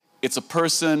it's a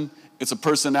person, it's a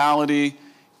personality,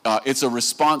 it's a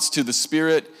response to the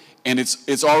Spirit, and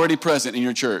it's already present in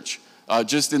your church.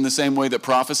 Just in the same way that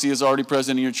prophecy is already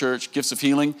present in your church, gifts of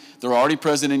healing, they're already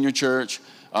present in your church.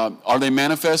 Are they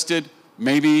manifested?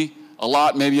 Maybe a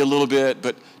lot, maybe a little bit,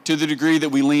 but to the degree that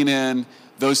we lean in,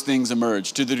 those things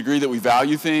emerge. To the degree that we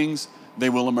value things, they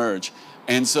will emerge.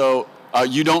 And so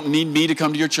you don't need me to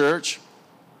come to your church.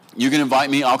 You can invite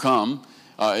me, I'll come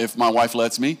if my wife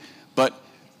lets me. But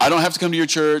I don't have to come to your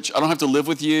church. I don't have to live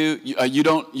with you. You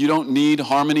don't need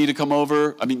Harmony to come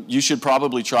over. I mean, you should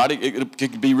probably try to. It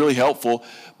could be really helpful.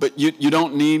 But you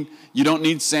don't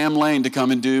need Sam Lane to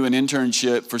come and do an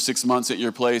internship for 6 months at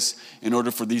your place in order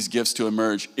for these gifts to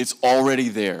emerge. It's already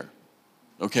there.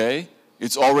 Okay?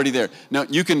 It's already there. Now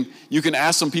you can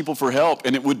ask some people for help,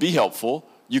 and it would be helpful.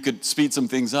 You could speed some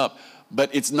things up. But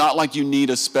it's not like you need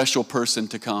a special person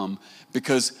to come,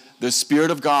 because the Spirit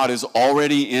of God is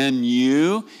already in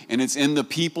you, and it's in the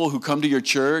people who come to your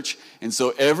church. And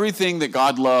so everything that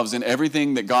God loves and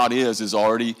everything that God is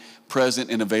already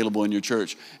present and available in your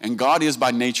church. And God is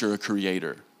by nature a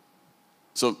creator.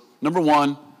 So number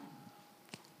one,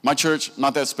 my church,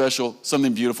 not that special.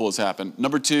 Something beautiful has happened.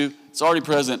 Number two, it's already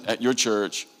present at your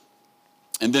church.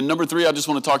 And then number three, I just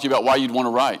want to talk to you about why you'd want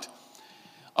to write.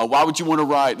 Why would you want to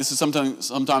write? This is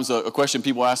sometimes a question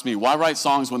people ask me. Why write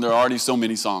songs when there are already so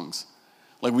many songs?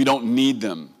 Like, we don't need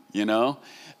them, you know?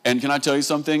 And can I tell you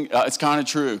something? It's kind of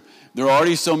true. There are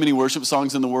already so many worship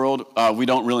songs in the world, we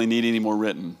don't really need any more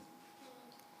written.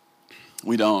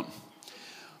 We don't.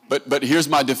 But here's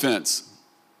my defense.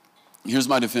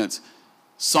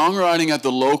 Songwriting at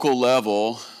the local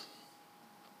level,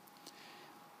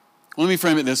 let me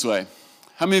frame it this way.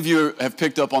 How many of you have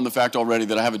picked up on the fact already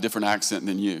that I have a different accent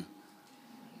than you?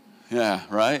 Yeah,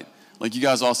 right? Like, you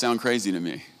guys all sound crazy to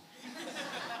me.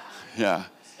 Yeah.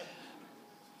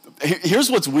 Here's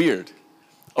what's weird.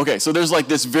 Okay, so there's like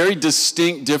this very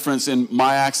distinct difference in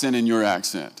my accent and your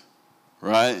accent,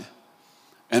 right?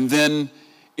 And then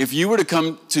if you were to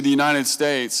come to the United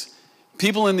States,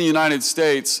 people in the United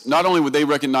States, not only would they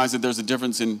recognize that there's a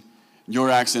difference in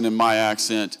your accent and my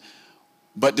accent,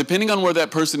 but depending on where that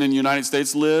person in the United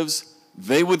States lives,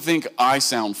 they would think I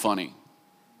sound funny.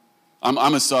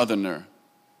 I'm a Southerner.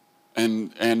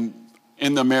 And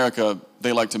in America,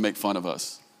 they like to make fun of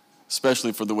us,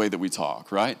 especially for the way that we talk,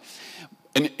 right?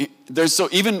 And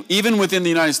even within the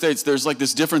United States, there's like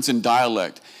this difference in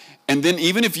dialect. And then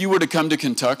even if you were to come to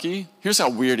Kentucky, here's how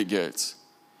weird it gets.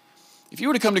 If you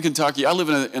were to come to Kentucky, I live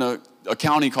in a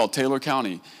county called Taylor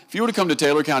County. If you were to come to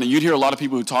Taylor County, you'd hear a lot of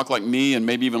people who talk like me and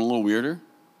maybe even a little weirder.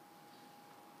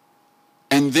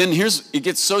 And then it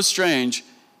gets so strange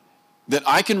that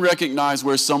I can recognize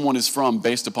where someone is from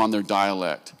based upon their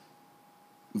dialect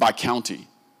by county.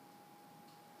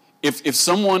 If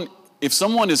someone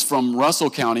is from Russell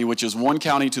County, which is one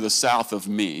county to the south of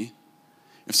me,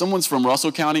 if someone's from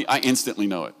Russell County, I instantly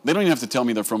know it. They don't even have to tell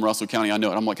me they're from Russell County. I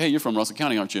know it. I'm like, hey, you're from Russell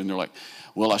County, aren't you? And they're like,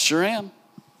 well, I sure am.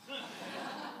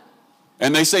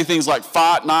 And they say things like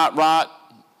fight, not right,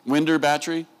 winder,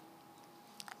 battery.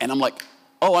 And I'm like,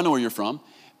 oh, I know where you're from.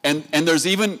 And there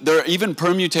are even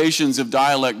permutations of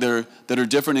dialect that are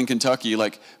different in Kentucky.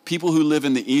 Like, people who live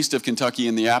in the east of Kentucky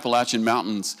in the Appalachian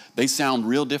Mountains, they sound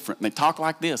real different. They talk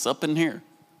like this up in here.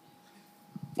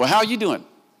 Well, how are you doing?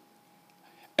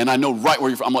 And I know right where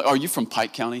you're from. I'm like, are you from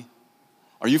Pike County?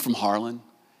 Are you from Harlan?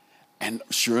 And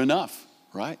sure enough,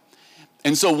 right?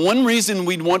 And so one reason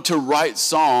we'd want to write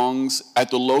songs at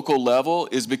the local level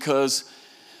is because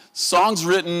songs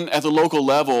written at the local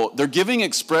level, they're giving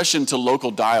expression to local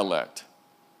dialect.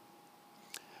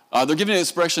 They're giving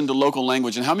expression to local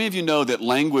language. And how many of you know that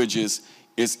language it's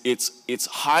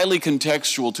highly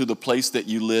contextual to the place that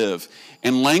you live?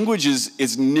 And language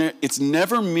it's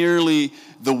never merely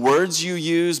the words you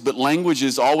use, but language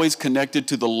is always connected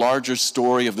to the larger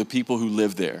story of the people who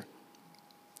live there.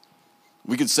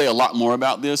 We could say a lot more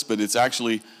about this, but it's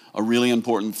actually a really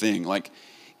important thing. Like,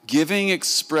 giving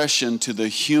expression to the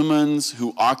humans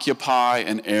who occupy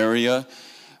an area,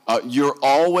 you're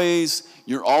always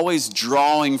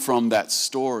drawing from that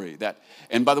story.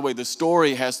 And by the way, the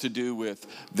story has to do with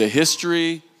the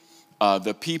history,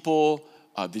 the people,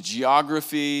 the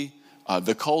geography,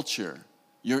 the culture.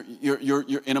 You're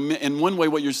in one way,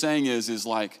 what you're saying is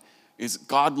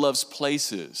God loves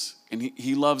places, and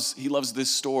he loves this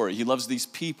story. He loves these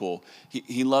people.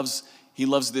 He loves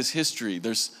this history.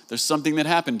 There's something that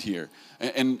happened here.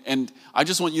 And I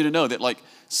just want you to know that, like,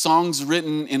 songs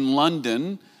written in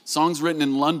London,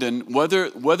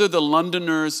 whether the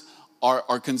Londoners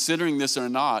are considering this or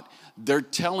not, they're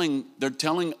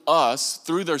telling us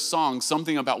through their songs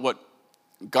something about what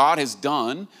God has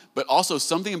done, but also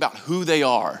something about who they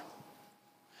are.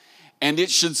 And it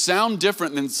should sound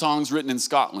different than songs written in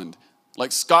Scotland.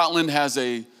 Like Scotland has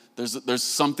there's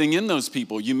something in those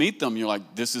people. You meet them, you're like,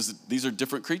 these are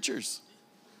different creatures.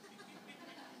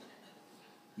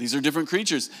 These are different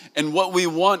creatures. And what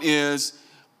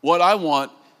I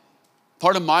want,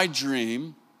 part of my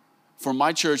dream for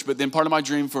my church, but then part of my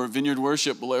dream for Vineyard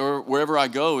Worship, wherever I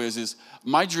go is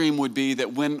my dream would be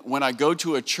that when I go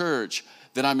to a church,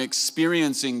 that I'm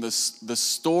experiencing the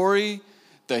story,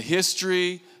 the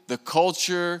history, the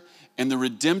culture, and the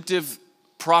redemptive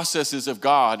processes of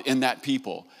God in that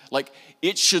people. Like,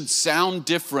 it should sound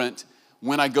different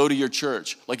when I go to your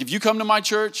church. Like, if you come to my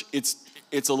church, it's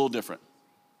a little different.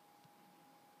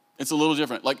 It's a little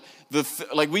different. Like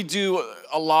we do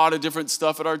a lot of different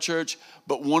stuff at our church,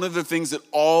 but one of the things that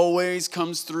always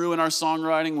comes through in our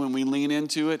songwriting when we lean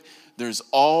into it, there's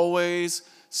always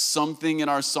something in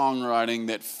our songwriting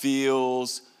that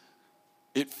feels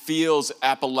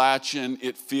Appalachian.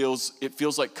 It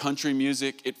feels like country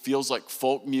music. It feels like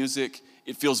folk music.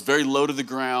 It feels very low to the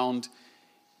ground.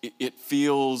 It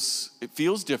feels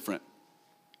different.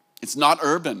 It's not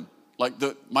urban. Like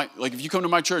if you come to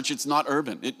my church, it's not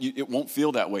urban. It won't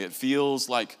feel that way. It feels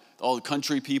like all the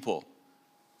country people.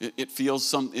 It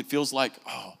feels like,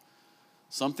 oh,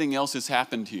 something else has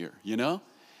happened here, you know?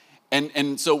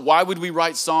 And so why would we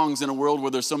write songs in a world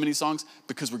where there's so many songs?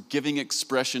 Because we're giving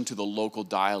expression to the local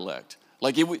dialect.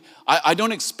 Like I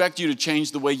don't expect you to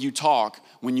change the way you talk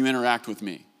when you interact with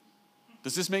me.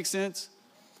 Does this make sense?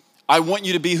 I want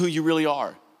you to be who you really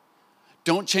are.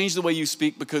 Don't change the way you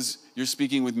speak because you're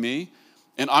speaking with me.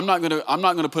 And I'm not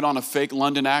gonna put on a fake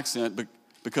London accent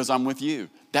because I'm with you.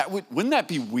 Wouldn't that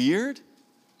be weird?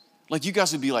 Like, you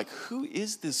guys would be like, who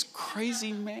is this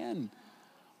crazy man?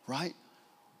 Right?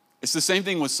 It's the same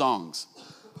thing with songs.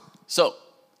 So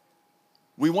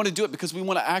we want to do it because we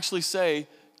want to actually say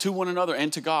to one another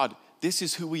and to God, this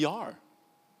is who we are.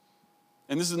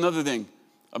 And this is another thing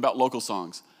about local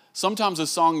songs. Sometimes a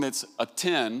song that's a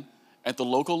 10 at the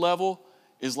local level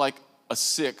is like a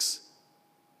 6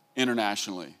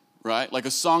 internationally, right? Like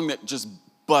a song that just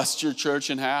busts your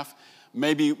church in half.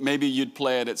 Maybe you'd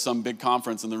play it at some big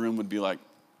conference and the room would be like,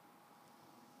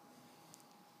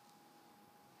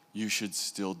 you should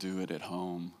still do it at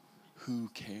home. Who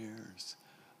cares?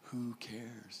 Who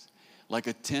cares? Like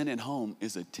a 10 at home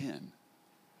is a 10.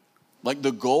 Like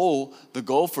the goal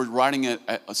for writing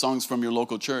songs from your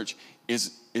local church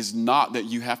is not that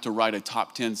you have to write a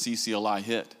top 10 CCLI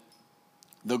hit.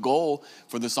 The goal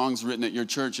for the songs written at your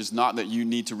church is not that you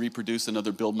need to reproduce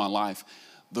another Build My Life.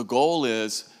 The goal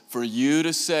is for you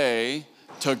to say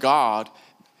to God,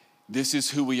 this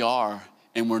is who we are,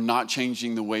 and we're not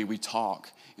changing the way we talk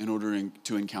in order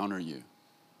to encounter you.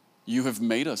 You have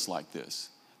made us like this.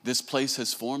 This place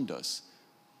has formed us.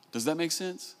 Does that make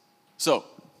sense? So,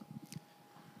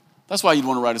 that's why you'd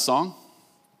want to write a song.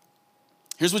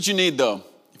 Here's what you need, though.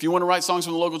 If you want to write songs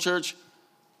from the local church,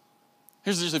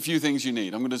 here's just a few things you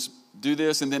need. I'm going to do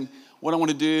this, and then what I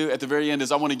want to do at the very end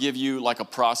is I want to give you like a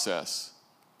process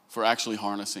for actually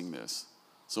harnessing this.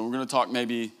 So we're going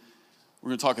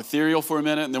to talk ethereal for a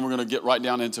minute, and then we're going to get right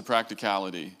down into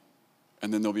practicality.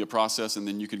 And then there'll be a process, and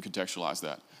then you can contextualize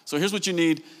that. So here's what you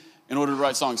need in order to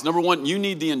write songs. Number one, you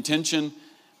need the intention.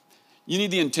 You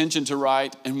need the intention to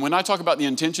write. And when I talk about the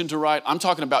intention to write, I'm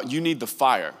talking about you need the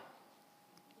fire.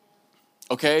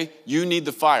 Okay? You need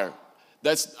the fire.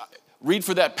 Read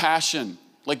for that passion.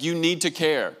 Like, you need to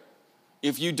care.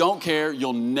 If you don't care,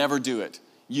 you'll never do it.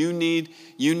 You need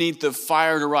the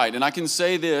fire to write. And I can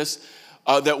say this,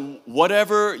 that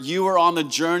whatever you are on the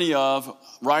journey of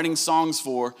writing songs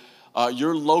for,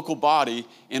 your local body,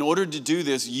 in order to do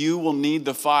this, you will need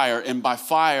the fire. And by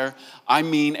fire, I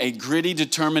mean a gritty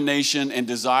determination and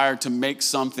desire to make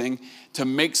something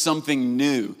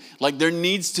new. Like, there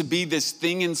needs to be this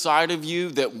thing inside of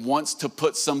you that wants to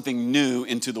put something new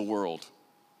into the world.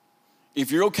 If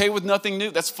you're okay with nothing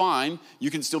new, that's fine. You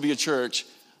can still be a church.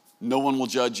 No one will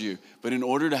judge you. But in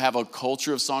order to have a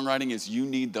culture of songwriting, you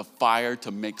need the fire to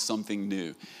make something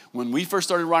new. When we first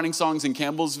started writing songs in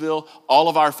Campbellsville, all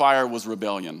of our fire was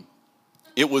rebellion.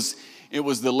 It was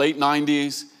the late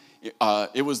 90s.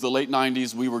 It was the late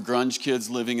 90s. We were grunge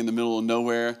kids living in the middle of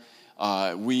nowhere.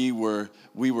 We were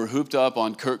hooped up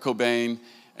on Kurt Cobain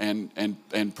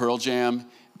and Pearl Jam.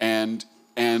 And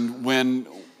when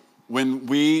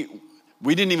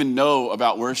we didn't even know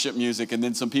about worship music, and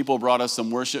then some people brought us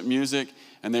some worship music,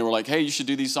 and they were like, hey, you should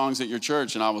do these songs at your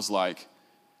church. And I was like,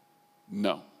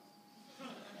 no.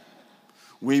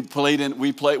 We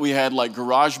had like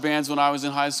garage bands when I was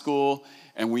in high school,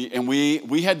 and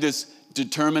we had this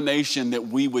determination that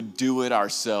we would do it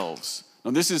ourselves.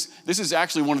 Now, this is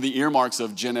actually one of the earmarks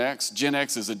of Gen X. Gen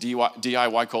X is a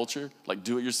DIY culture, like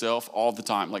do it yourself all the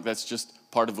time. Like that's just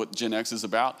part of what Gen X is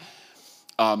about.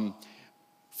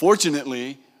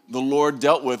 Fortunately, the Lord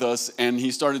dealt with us and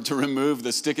he started to remove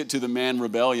the stick it to the man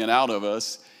rebellion out of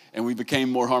us, and we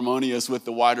became more harmonious with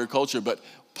the wider culture. But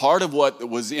part of what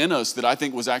was in us that I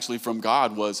think was actually from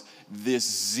God was this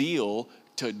zeal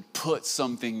to put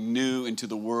something new into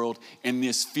the world and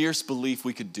this fierce belief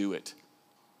we could do it.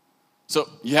 So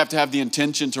you have to have the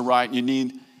intention to write. You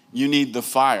need the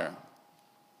fire.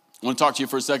 I want to talk to you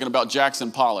for a second about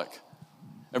Jackson Pollock.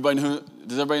 Does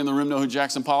everybody in the room know who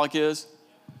Jackson Pollock is?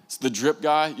 It's the drip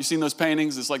guy. You've seen those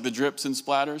paintings? It's like the drips and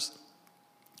splatters.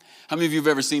 How many of you have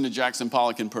ever seen a Jackson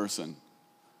Pollock in person?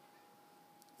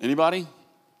 Anybody?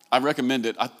 I recommend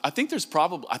it. I think there's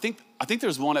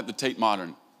there's one at the Tate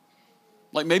Modern.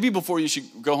 Like maybe before you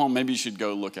should go home, maybe you should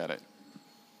go look at it.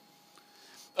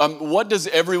 What does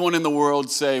everyone in the world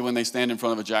say when they stand in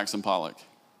front of a Jackson Pollock?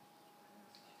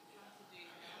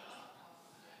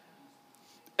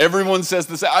 Everyone says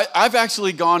this. I've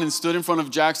actually gone and stood in front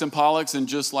of Jackson Pollocks and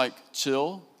just like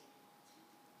chill,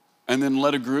 and then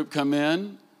let a group come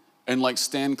in and like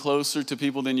stand closer to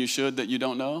people than you should that you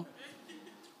don't know,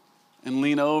 and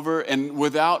lean over, and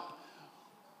without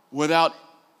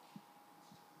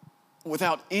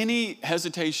any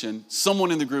hesitation,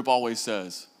 someone in the group always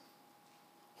says,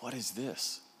 "What is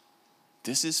this?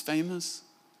 This is famous?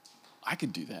 I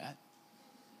could do that."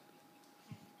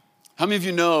 How many of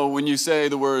you know when you say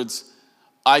the words,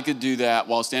 "I could do that,"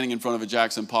 while standing in front of a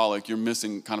Jackson Pollock, you're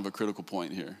missing kind of a critical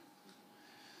point here?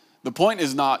 The point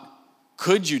is not,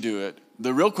 could you do it?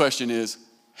 The real question is,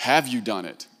 have you done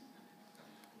it?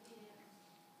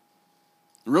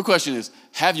 The real question is,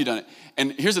 have you done it?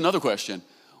 And here's another question.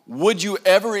 Would you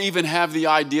ever even have the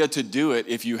idea to do it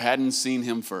if you hadn't seen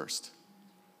him first?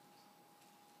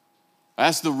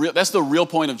 That's the real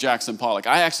point of Jackson Pollock.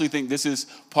 I actually think this is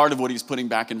part of what he's putting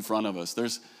back in front of us.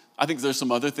 I think there's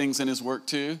some other things in his work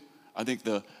too. I think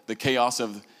the chaos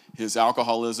of his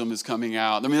alcoholism is coming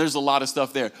out. I mean, there's a lot of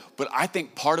stuff there. But I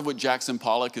think part of what Jackson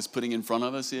Pollock is putting in front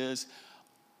of us is,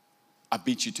 I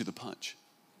beat you to the punch,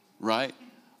 right?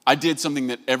 I did something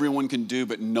that everyone can do,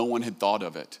 but no one had thought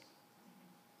of it,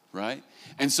 right?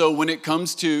 And so when it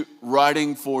comes to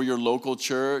writing for your local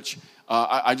church,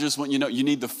 I just want you to know, you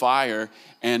need the fire,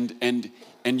 and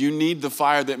you need the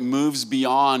fire that moves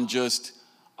beyond just,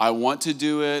 I want to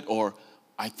do it, or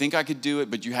I think I could do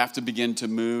it, but you have to begin to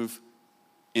move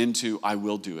into, I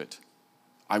will do it.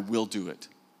 I will do it.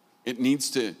 It needs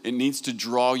to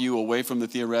draw you away from the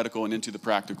theoretical and into the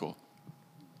practical.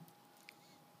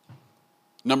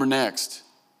 Number next.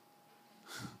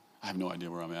 I have no idea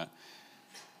where I'm at.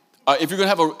 If you're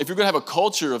gonna have a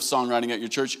culture of songwriting at your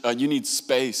church, you need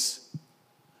space.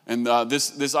 And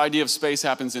this idea of space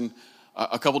happens in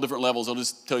a couple different levels. I'll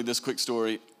just tell you this quick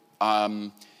story.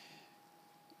 I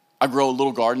grow a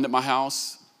little garden at my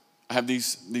house. I have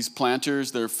these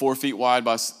planters. They're 4 feet wide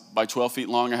by 12 feet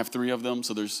long. I have 3 of them,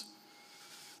 so there's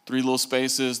 3 little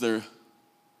spaces. They're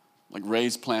like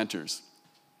raised planters.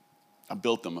 I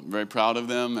built them. I'm very proud of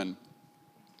them.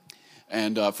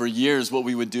 And for years, what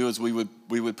we would do is we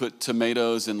would put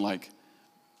tomatoes and like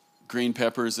green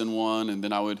peppers in one, and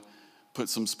then I would put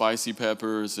some spicy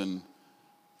peppers and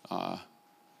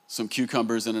some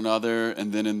cucumbers in another,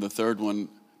 and then in the third one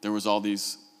there was all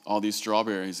these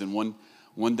strawberries. And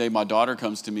one day my daughter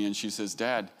comes to me and she says,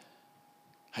 "Dad,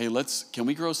 hey, can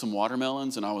we grow some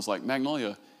watermelons?" And I was like,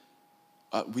 "Magnolia,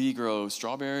 we grow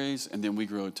strawberries, and then we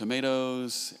grow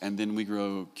tomatoes, and then we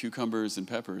grow cucumbers and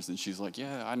peppers." And she's like,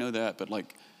 "Yeah, I know that, but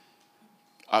like,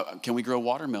 can we grow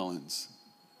watermelons?"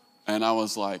 And I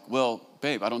was like, "Well,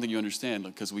 babe, I don't think you understand,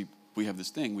 because we have this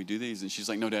thing, we do these." And she's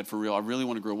like, "No, Dad, for real, I really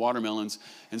want to grow watermelons."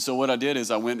 And so what I did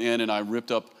is I went in and I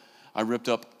ripped up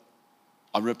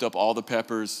all the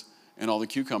peppers and all the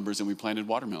cucumbers, and we planted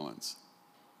watermelons.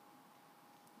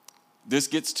 This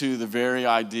gets to the very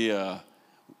idea,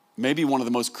 maybe one of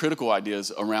the most critical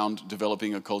ideas around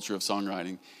developing a culture of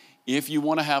songwriting. If you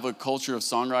want to have a culture of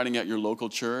songwriting at your local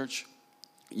church,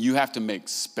 you have to make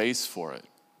space for it.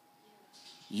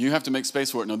 You have to make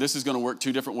space for it. Now, this is going to work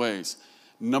 2 different ways.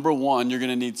 Number one, you're going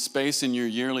to need space in your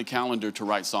yearly calendar to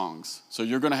write songs. So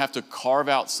you're going to have to carve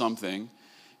out something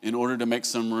in order to make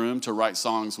some room to write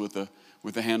songs with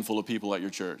a handful of people at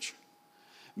your church.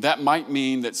 That might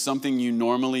mean that something you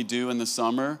normally do in the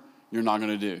summer, you're not going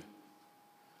to do.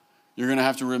 You're going to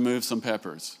have to remove some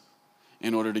peppers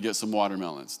in order to get some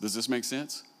watermelons. Does this make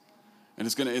sense? And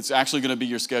it's actually going to be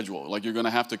your schedule. Like you're going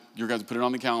to put it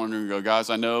on the calendar and go, "Guys,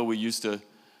 I know we used to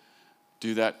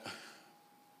do that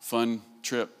fun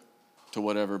trip to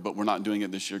whatever, but we're not doing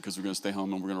it this year because we're going to stay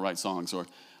home and we're going to write songs. Or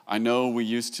I know we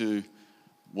used to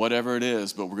whatever it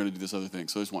is, but we're going to do this other thing.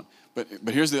 So there's one. But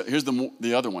here's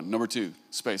the other one, number 2,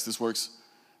 space. This works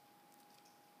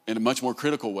in a much more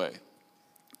critical way.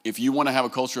 If you want to have a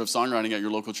culture of songwriting at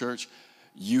your local church,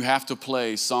 you have to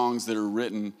play songs that are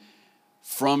written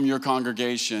from your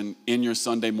congregation in your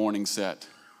Sunday morning set.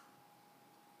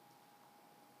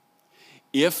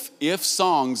 If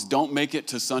songs don't make it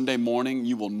to Sunday morning,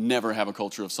 you will never have a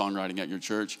culture of songwriting at your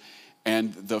church.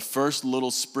 And the first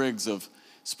little sprigs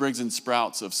and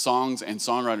sprouts of songs and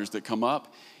songwriters that come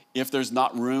up, if there's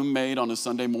not room made on a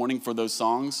Sunday morning for those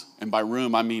songs, and by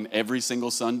room I mean every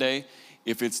single Sunday,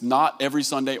 if it's not every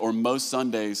Sunday or most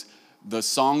Sundays, the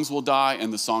songs will die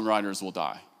and the songwriters will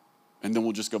die. And then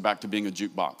we'll just go back to being a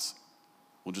jukebox.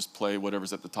 We'll just play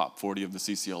whatever's at the top 40 of the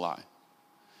CCLI.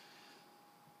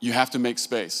 You have to make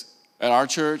space. At our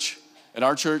church,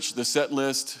 the set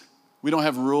list, we don't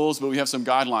have rules, but we have some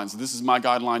guidelines. This is my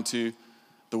guideline to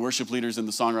the worship leaders and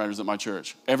the songwriters at my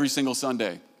church. Every single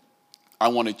Sunday, I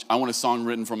want a song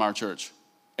written from our church.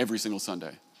 Every single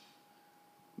Sunday.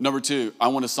 Number 2, I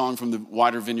want a song from the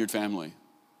wider Vineyard family.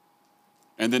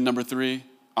 And then number 3,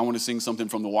 I want to sing something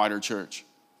from the wider church.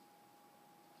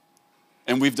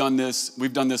 And we've done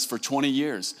this for 20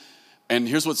 years. And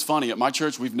here's what's funny. At my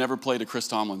church, we've never played a Chris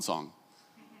Tomlin song.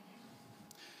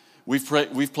 We've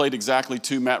played exactly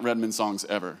 2 Matt Redman songs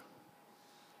ever.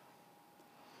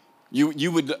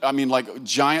 You would, like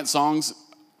giant songs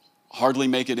hardly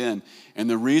make it in. And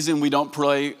the reason we've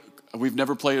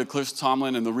never played a Chris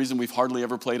Tomlin, and the reason we've hardly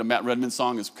ever played a Matt Redman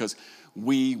song is because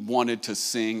we wanted to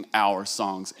sing our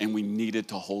songs and we needed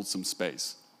to hold some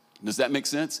space. Does that make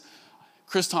sense?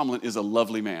 Chris Tomlin is a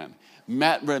lovely man.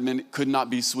 Matt Redman could not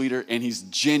be sweeter, and he's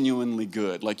genuinely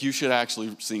good. Like, you should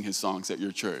actually sing his songs at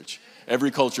your church.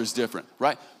 Every culture is different,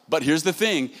 right? But here's the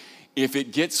thing. If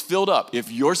it gets filled up,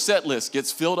 if your set list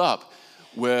gets filled up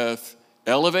with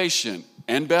Elevation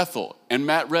and Bethel and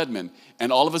Matt Redman,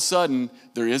 and all of a sudden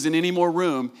there isn't any more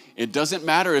room, it doesn't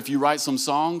matter if you write some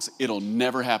songs, it'll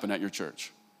never happen at your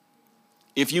church.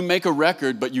 If you make a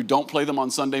record but you don't play them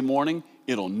on Sunday morning,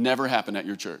 it'll never happen at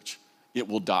your church. It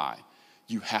will die.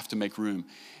 You have to make room.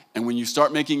 And when you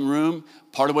start making room,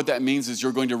 part of what that means is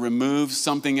you're going to remove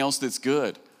something else that's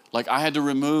good. Like, I had to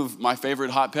remove my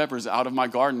favorite hot peppers out of my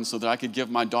garden so that I could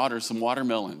give my daughter some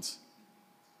watermelons.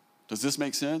 Does this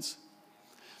make sense?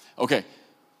 Okay.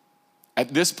 At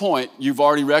this point, you've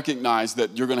already recognized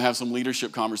that you're going to have some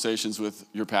leadership conversations with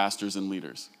your pastors and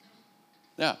leaders.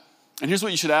 Yeah. And here's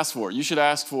what you should ask for. You should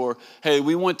ask for, hey,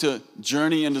 we want to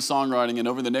journey into songwriting, and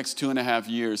over the next 2.5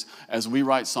 years, as we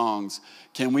write songs,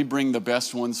 can we bring the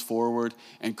best ones forward?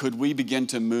 And could we begin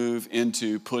to move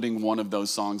into putting one of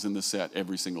those songs in the set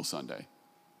every single Sunday?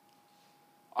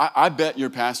 I bet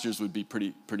your pastors would be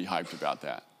pretty hyped about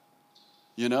that.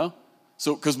 You know?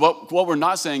 So, because what we're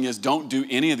not saying is don't do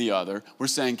any of the other. We're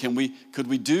saying, could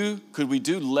we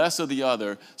do less of the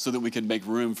other so that we can make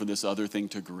room for this other thing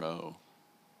to grow?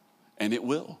 And it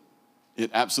will. It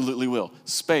absolutely will.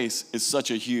 Space is such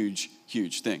a huge,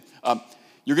 huge thing.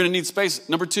 You're going to need space.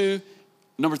 Number 2,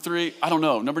 number 3, I don't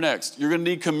know. Next. You're going to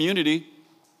need community.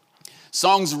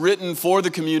 Songs written for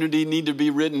the community need to be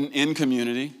written in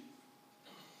community.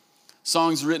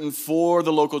 Songs written for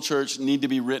the local church need to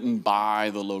be written by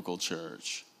the local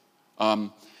church.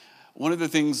 One of the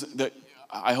things that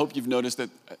I hope you've noticed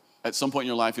that at some point in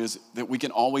your life is that we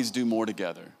can always do more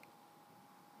together.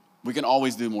 We can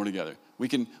always do more together. We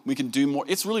can do more.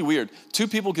 It's really weird. 2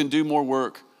 people can do more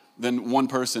work than 1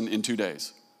 person in 2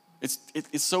 days.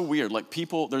 It's so weird. Like,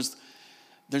 people, there's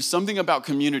something about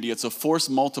community. It's a force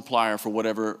multiplier for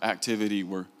whatever activity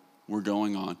we're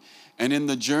going on. And in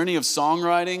the journey of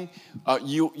songwriting,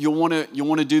 you'll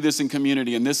want to do this in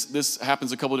community. And this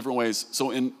happens a couple different ways.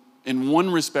 So in one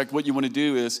respect, what you want to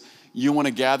do is you want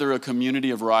to gather a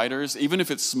community of writers, even if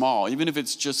it's small, even if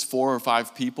it's just 4 or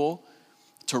 5 people,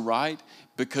 to write,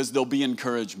 because there'll be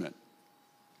encouragement.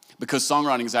 Because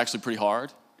songwriting is actually pretty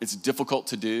hard. It's difficult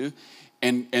to do.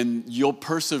 And you'll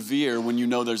persevere when you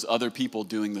know there's other people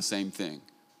doing the same thing.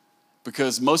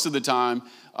 Because most of the time,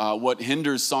 what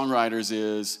hinders songwriters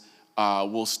is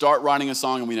we'll start writing a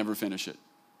song and we never finish it.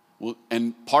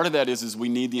 And part of that is we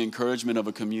need the encouragement of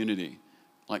a community.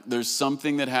 Like, there's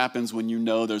something that happens when you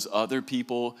know there's other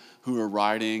people who are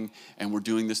writing and we're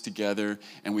doing this together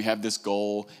and we have this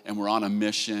goal and we're on a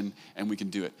mission and we can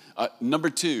do it. Number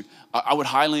 2, I would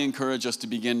highly encourage us to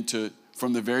begin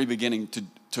from the very beginning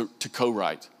to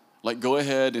co-write. Like, go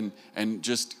ahead and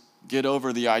just get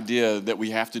over the idea that we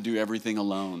have to do everything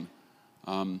alone.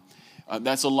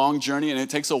 That's a long journey, and it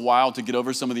takes a while to get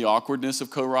over some of the awkwardness of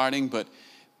co-writing, but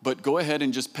go ahead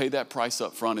and just pay that price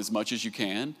up front as much as you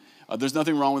can. There's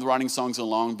nothing wrong with writing songs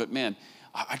alone, but man,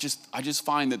 I just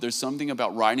find that there's something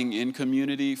about writing in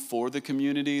community for the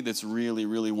community that's really,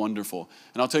 really wonderful.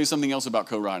 And I'll tell you something else about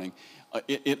co-writing.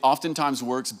 It oftentimes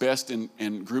works best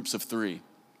in groups of 3.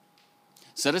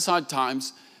 Set aside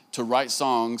times to write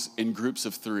songs in groups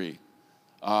of 3.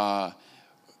 The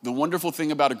wonderful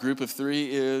thing about a group of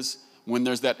 3 is when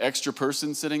there's that extra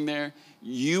person sitting there,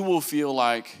 you will feel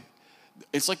like,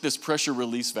 it's like this pressure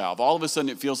release valve. All of a sudden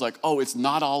it feels like, oh, it's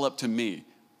not all up to me.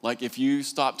 Like if you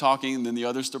stop talking and then the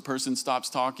other person stops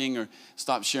talking or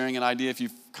stops sharing an idea, if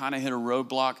you've kind of hit a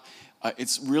roadblock,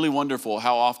 it's really wonderful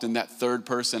how often that third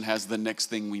person has the next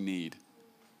thing we need.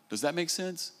 Does that make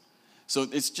sense? So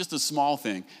it's just a small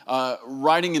thing.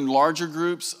 Writing in larger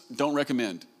groups, don't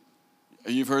recommend.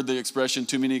 You've heard the expression,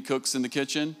 too many cooks in the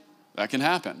kitchen? That can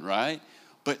happen, right?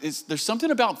 But there's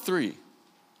something about 3.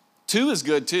 2 is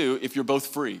good too if you're both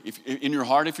free. If in your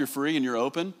heart, if you're free and you're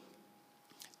open,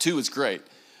 2 is great.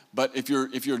 But if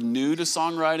you're new to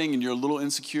songwriting and you're a little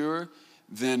insecure,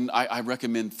 then I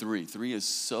recommend 3. 3 is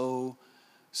so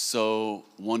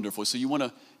wonderful. So you want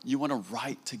to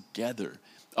write together.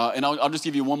 And I'll just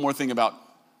give you one more thing about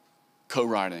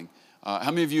co-writing.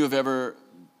 How many of you have ever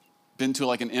been to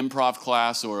like an improv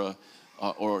class or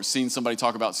seen somebody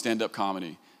talk about stand-up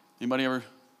comedy? Anybody ever?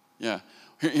 Yeah.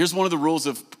 Here's one of the rules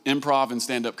of improv and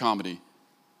stand-up comedy.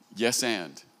 Yes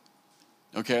and.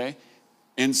 Okay?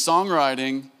 In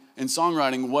songwriting,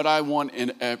 what I want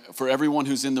for everyone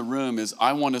who's in the room is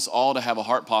I want us all to have a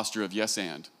heart posture of yes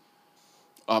and.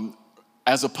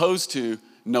 As opposed to,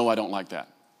 no, I don't like that.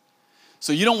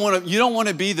 So you don't want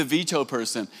to be the veto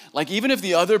person. Like even if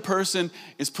the other person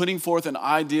is putting forth an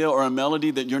idea or a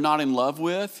melody that you're not in love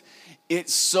with,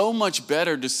 it's so much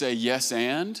better to say yes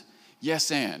and,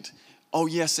 oh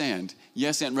yes and,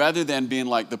 rather than being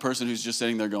like the person who's just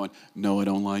sitting there going, no, I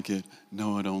don't like it,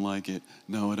 no, I don't like it,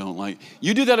 no, I don't like it.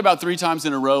 You do that about 3 times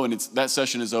in a row and that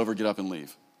session is over, get up and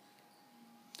leave.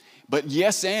 But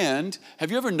yes and,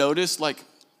 have you ever noticed like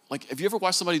have you ever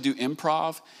watched somebody do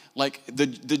improv? Like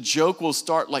the joke will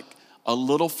start like a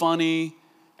little funny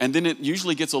and then it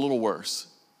usually gets a little worse.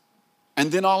 And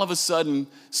then all of a sudden,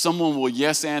 someone will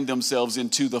yes and themselves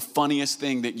into the funniest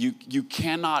thing that you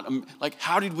cannot, like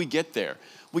how did we get there?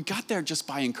 We got there just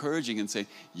by encouraging and saying,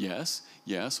 yes,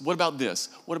 what about this?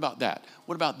 What about that?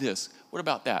 What about this? What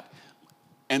about that?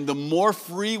 And the more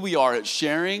free we are at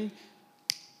sharing,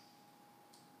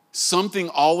 something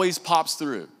always pops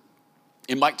through.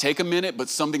 It might take a minute, but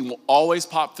something will always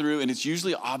pop through, and it's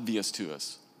usually obvious to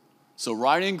us. So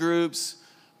write in groups,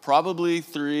 probably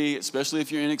 3, especially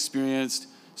if you're inexperienced,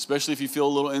 especially if you feel a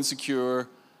little insecure.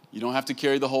 You don't have to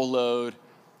carry the whole load.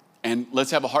 And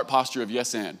let's have a heart posture of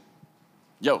yes and.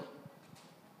 Yo. Talk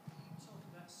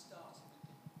about starting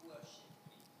with worship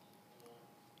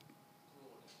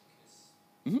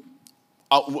or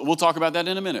broader, We'll talk about that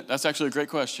in a minute. That's actually a great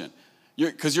question.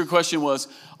 Because your question was,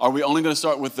 are we only going to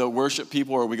start with the worship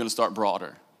people or are we going to start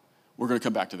broader? We're going to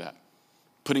come back to that.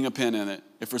 Putting a pin in it.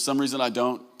 If for some reason I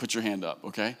don't, put your hand up,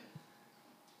 okay?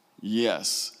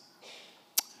 Yes.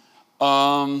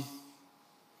 Here's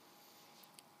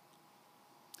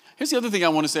the other thing I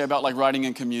want to say about like writing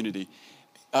in community.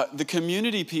 The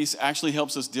community piece actually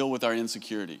helps us deal with our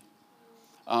insecurity.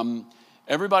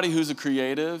 Everybody who's a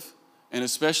creative, and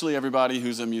especially everybody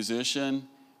who's a musician,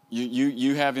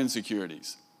 you have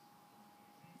insecurities.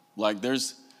 Like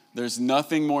there's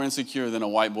nothing more insecure than a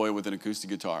white boy with an acoustic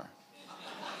guitar.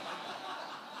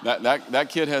 That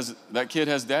kid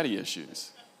has daddy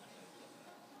issues.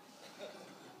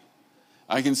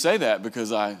 I can say that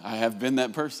because I have been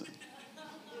that person.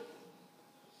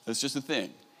 That's just a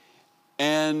thing.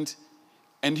 And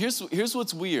here's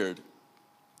what's weird.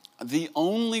 The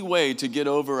only way to get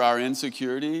over our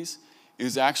insecurities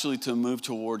is actually to move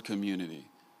toward community.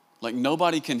 Like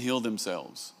nobody can heal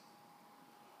themselves.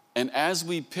 And as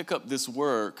we pick up this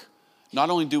work,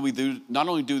 not only do we do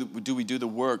the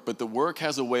work, but the work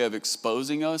has a way of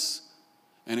exposing us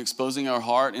and exposing our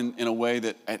heart in a way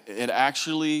that it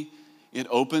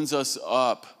opens us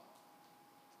up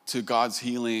to God's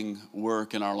healing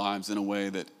work in our lives in a way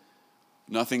that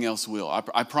nothing else will.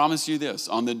 I promise you this,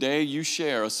 on the day you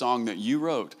share a song that you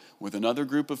wrote with another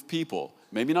group of people,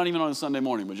 maybe not even on a Sunday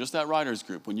morning, but just that writer's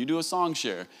group, when you do a song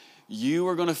share, you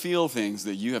are going to feel things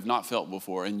that you have not felt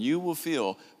before, and you will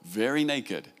feel very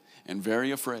naked and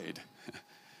very afraid.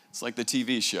 It's like the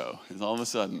TV show. It's all of a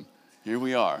sudden, here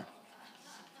we are.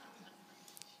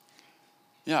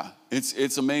 Yeah,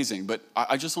 it's amazing. But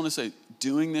I just want to say,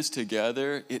 doing this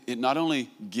together, it not only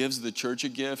gives the church a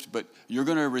gift, but you're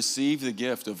going to receive the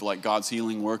gift of like God's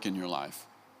healing work in your life.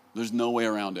 There's no way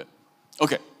around it.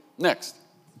 Okay, next.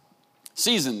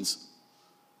 Seasons.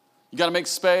 You got to make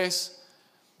space.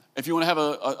 If you want to have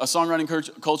a songwriting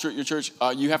culture at your church,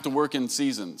 you have to work in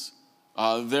seasons.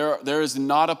 There is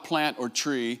not a plant or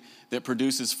tree that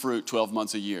produces fruit 12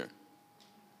 months a year.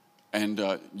 And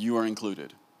you are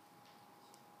included.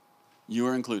 You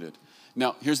are included.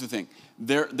 Now, here's the thing.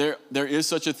 There is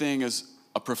such a thing as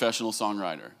a professional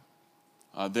songwriter.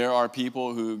 There are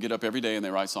people who get up every day and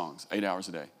they write songs, 8 hours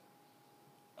a day.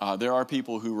 There are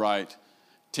people who write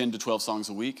 10 to 12 songs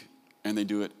a week, and they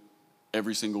do it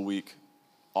every single week,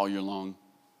 all year long,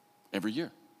 every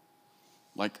year.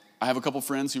 Like, I have a couple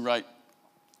friends who write,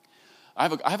 I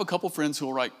have a couple friends who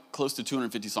will write close to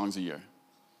 250 songs a year.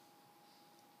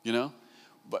 You know?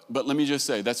 But let me just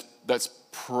say, that's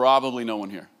probably no one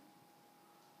here.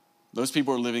 Those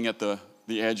people are living at the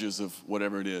edges of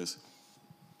whatever it is.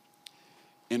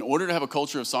 In order to have a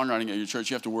culture of songwriting at your church,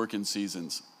 you have to work in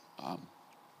seasons.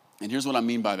 And here's what I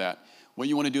mean by that. What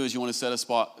you want to do is you want to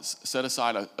set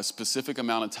aside a specific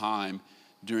amount of time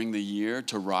during the year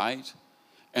to write.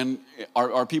 And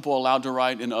are people allowed to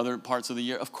write in other parts of the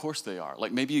year? Of course they are.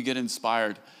 Like maybe you get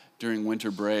inspired during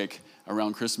winter break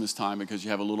around Christmas time because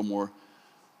you have a little more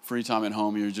free time at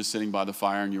home. You're just sitting by the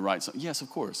fire and you write something. Yes, of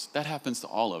course. That happens to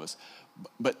all of us.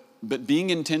 But being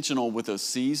intentional with a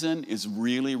season is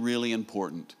really, really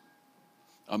important.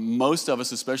 Most of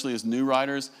us, especially as new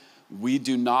writers, we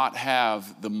do not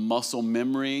have the muscle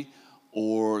memory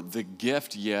or the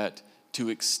gift yet to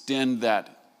extend that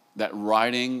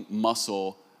writing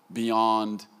muscle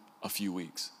beyond a few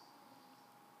weeks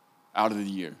out of the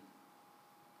year.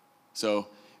 So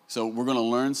we're going to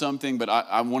learn something, but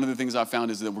one of the things I found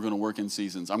is that we're going to work in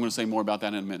seasons. I'm going to say more about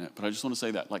that in a minute, but I just want to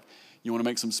say that. Like, you want to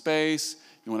make some space,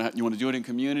 you want to do it in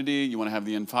community, you want to have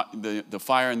the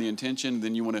fire and the intention,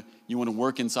 then you want to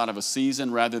work inside of a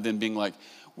season rather than being like,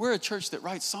 we're a church that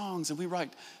writes songs and we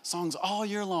write songs all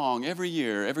year long, every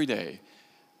year, every day.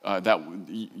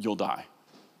 You'll die.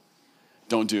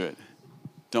 Don't do it.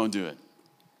 Don't do it.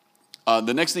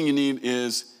 The next thing you need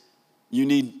is you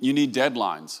need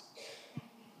deadlines.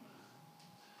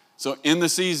 So in the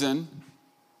season,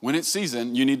 when it's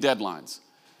season, you need deadlines.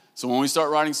 So when we start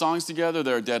writing songs together,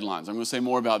 there are deadlines. I'm going to say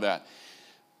more about that.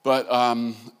 But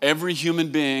every human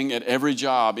being at every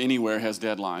job anywhere has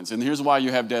deadlines. And here's why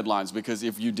you have deadlines. Because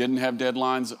if you didn't have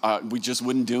deadlines, we just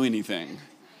wouldn't do anything.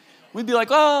 We'd be like,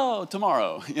 oh,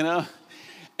 tomorrow, you know?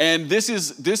 And this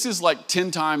is like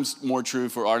 10 times more true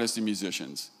for artists and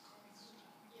musicians.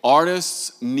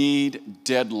 Artists need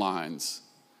deadlines.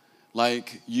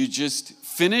 Like,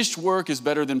 finished work is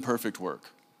better than perfect work.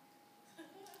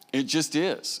 It just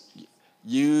is.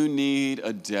 You need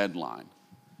a deadline.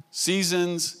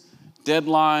 Seasons,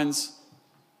 deadlines,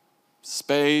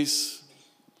 space,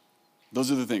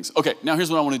 those are the things. Okay, now here's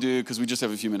what I want to do because we just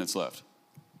have a few minutes left.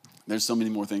 There's so many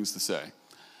more things to say.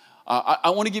 I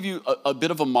want to give you a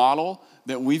bit of a model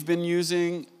that we've been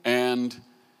using, and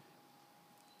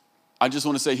I just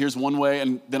want to say here's one way,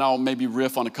 and then I'll maybe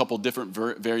riff on a couple different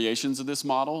variations of this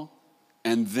model,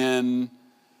 and then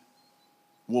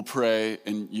we'll pray,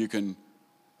 and you can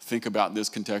think about this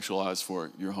contextualized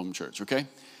for your home church, okay?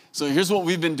 So here's what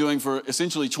we've been doing for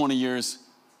essentially 20 years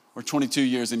or 22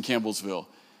 years in Campbellsville.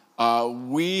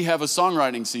 We have a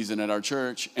songwriting season at our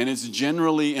church, and it's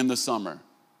generally in the summer.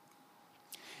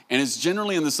 And it's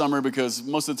generally in the summer because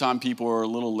most of the time people are a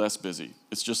little less busy.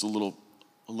 It's just a little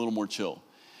more chill.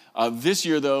 This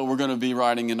year, though, we're going to be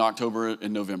writing in October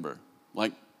and November.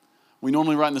 Like, we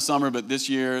normally write in the summer, but this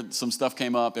year some stuff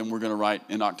came up, and we're going to write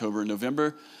in October and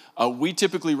November. We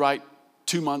typically write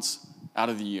 2 months out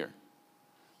of the year.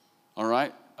 All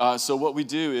right? So what we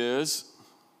do is,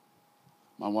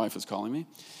 my wife is calling me.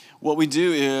 What we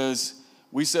do is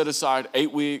we set aside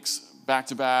 8 weeks back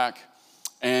to back,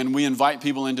 and we invite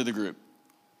people into the group.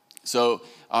 So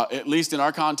at least in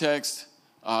our context,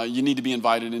 you need to be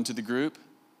invited into the group.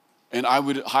 And I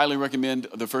would highly recommend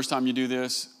the first time you do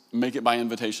this, make it by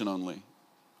invitation only,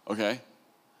 okay?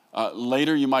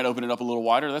 Later, you might open it up a little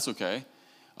wider. That's okay.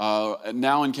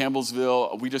 Now in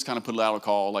Campbellsville, we just kind of put out a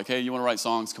call, like, hey, you want to write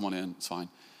songs? Come on in. It's fine.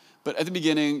 But at the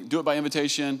beginning, do it by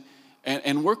invitation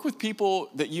and work with people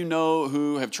that you know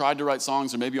who have tried to write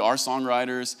songs or maybe are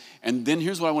songwriters. And then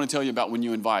here's what I want to tell you about when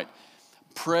you invite.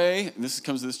 Pray, and this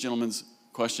comes to this gentleman's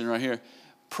question right here.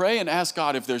 Pray and ask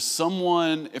God if there's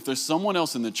someone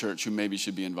else in the church who maybe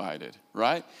should be invited,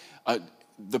 right?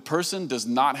 The person does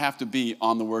not have to be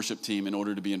on the worship team in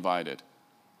order to be invited.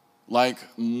 Like,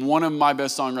 one of my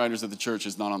best songwriters at the church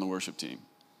is not on the worship team.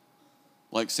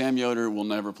 Like, Sam Yoder will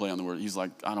never play on the worship. He's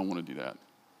like, I don't want to do that.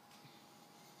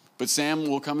 But Sam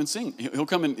will come and sing. He'll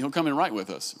come and write with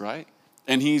us, right?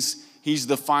 And he's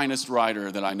the finest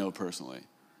writer that I know personally,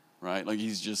 right? Like,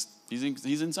 he's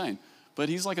insane. But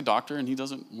he's like a doctor, and he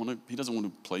doesn't want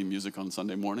to play music on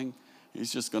Sunday morning.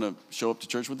 He's just going to show up to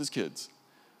church with his kids.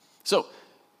 So,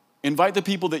 invite the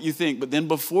people that you think, but then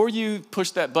before you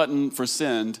push that button for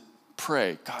send,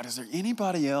 pray, God, is there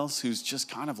anybody else who's just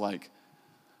kind of like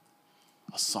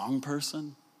a song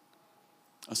person?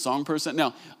 A song person?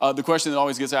 Now, the question that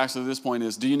always gets asked at this point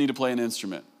is, do you need to play an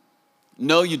instrument?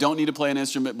 No, you don't need to play an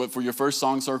instrument, but for your first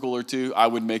song circle or two, I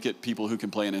would make it people who can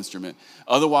play an instrument.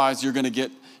 Otherwise, you're gonna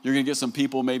get some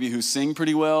people maybe who sing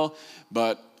pretty well,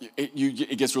 but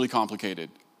it gets really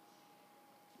complicated.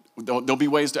 There'll be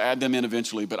ways to add them in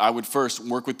eventually, but I would first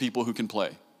work with people who can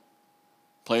play,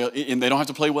 and they don't have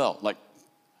to play well. Like,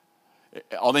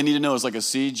 all they need to know is like a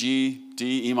C, G,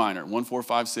 D, E minor, 1, 4,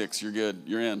 5, 6. You're good.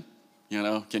 You're in. You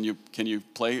know, can you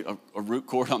play a root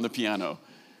chord on the piano?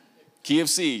 Key of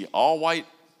C, all white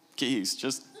keys.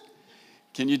 Just,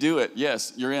 can you do it?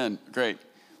 Yes, you're in. Great.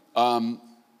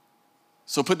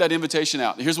 So put that invitation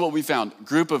out. Here's what we found: a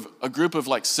group of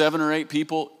like 7 or 8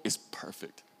 people is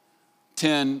perfect.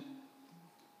 10,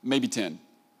 maybe 10.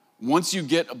 Once you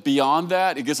get beyond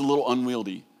that, it gets a little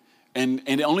unwieldy. And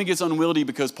it only gets unwieldy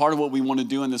because part of what we want to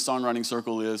do in this songwriting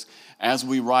circle is, as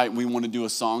we write, we want to do a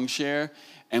song share.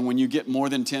 And when you get more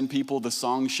than 10 people, the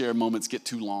song share moments get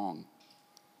too long,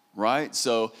 right?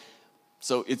 So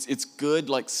it's good,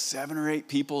 like 7 or 8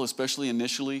 people, especially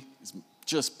initially, is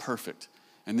just perfect.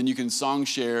 And then you can song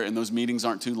share, and those meetings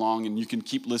aren't too long, and you can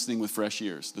keep listening with fresh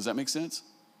ears. Does that make sense?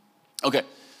 Okay.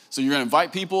 So you're going to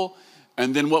invite people,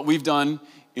 and then what we've done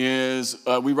is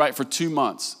we write for 2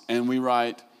 months, and we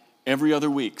write every other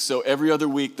week. So every other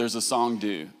week there's a song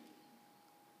due.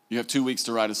 You have 2 weeks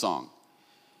to write a song.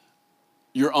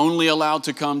 You're only allowed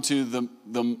to come to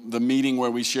the meeting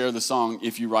where we share the song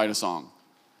if you write a song.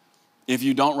 If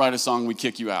you don't write a song, we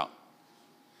kick you out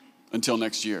until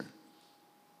next year.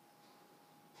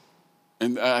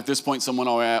 And at this point, someone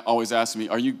always asks me,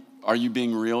 Are you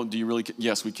being real? Do you really?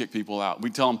 Yes, we kick people out. We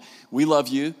tell them, we love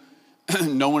you.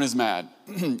 No one is mad.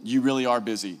 You really are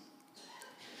busy.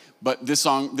 But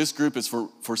this group is for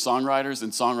songwriters,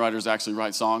 and songwriters actually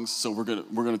write songs. So we're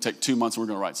gonna take 2 months and we're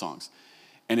gonna write songs.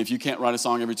 And if you can't write a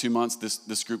song every 2 months,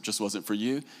 this group just wasn't for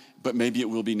you. But maybe it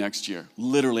will be next year.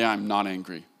 Literally, I'm not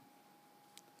angry.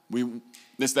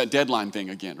 It's that deadline thing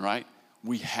again, right?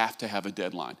 We have to have a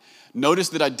deadline. Notice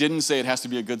that I didn't say it has to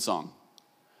be a good song.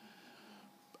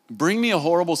 Bring me a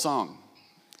horrible song.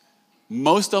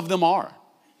 Most of them are.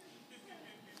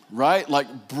 Right?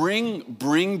 Like,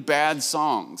 bring bad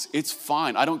songs. It's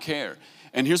fine. I don't care.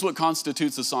 And here's what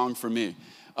constitutes a song for me.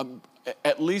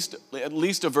 At least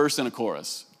a verse and a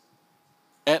chorus.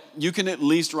 You can at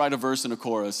least write a verse and a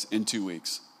chorus in 2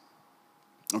 weeks.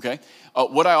 Okay?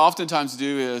 What I oftentimes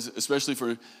do is, especially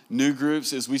for new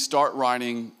groups, is we start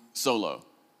writing solo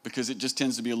because it just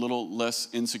tends to be a little less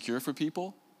insecure for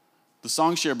people. The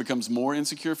song share becomes more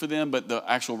insecure for them, but the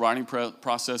actual writing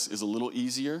process is a little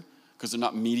easier because they're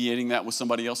not mediating that with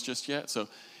somebody else just yet. So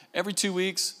every 2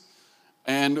 weeks,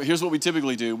 and here's what we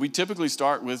typically do. We typically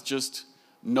start with just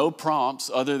no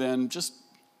prompts other than just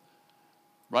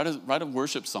write a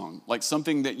worship song, like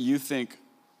something that you think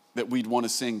that we'd want to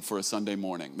sing for a Sunday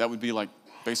morning. That would be like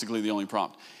basically the only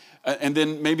prompt. And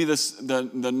then maybe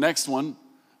the next one,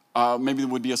 maybe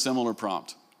would be a similar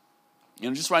prompt.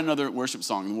 Just write another worship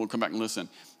song, and we'll come back and listen.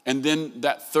 And then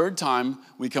that third time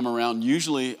we come around,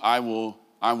 usually I will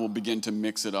begin to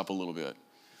mix it up a little bit.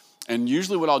 And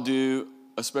usually what I'll do,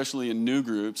 especially in new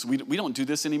groups, we don't do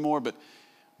this anymore, but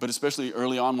especially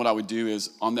early on, what I would do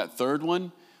is on that third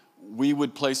one, we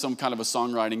would play some kind of a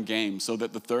songwriting game so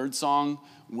that the third song,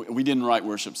 we didn't write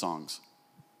worship songs.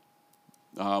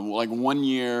 Like one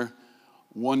year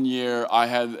I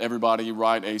had everybody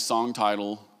write a song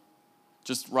title.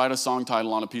 Just write a song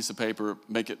title on a piece of paper,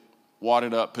 make it, wad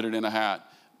it up, put it in a hat,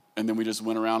 and then we just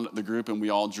went around the group and we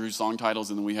all drew song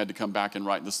titles, and then we had to come back and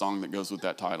write the song that goes with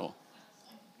that title.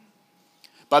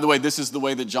 By the way, this is the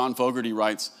way that John Fogerty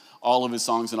writes all of his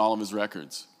songs and all of his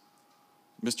records.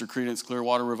 Mr. Creedence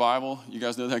Clearwater Revival, you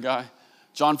guys know that guy?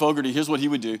 John Fogerty, here's what he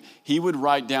would do. He would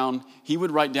write down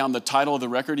the title of the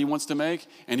record he wants to make,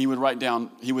 and he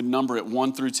would number it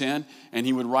 1 through 10, and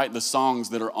he would write the songs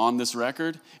that are on this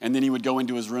record, and then he would go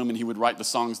into his room and he would write the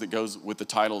songs that goes with the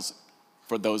titles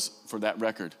for that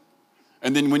record.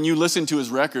 And then when you listen to his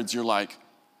records, you're like,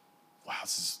 wow,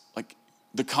 this is like,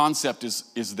 the concept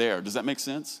is there. Does that make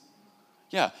sense?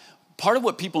 Yeah. part of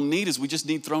what people need is we just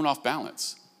need thrown off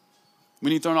balance. We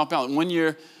need thrown off balance.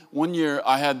 One year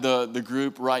I had the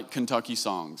group write Kentucky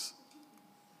songs.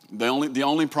 The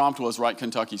only prompt was write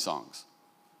Kentucky songs.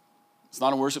 It's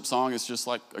not a worship song, it's just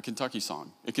like a Kentucky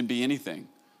song. It can be anything.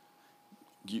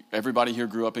 Everybody here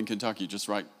grew up in Kentucky, just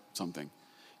write something.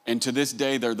 And to this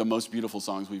day, they're the most beautiful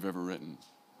songs we've ever written.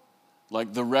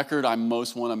 Like the record I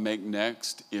most want to make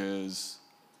next is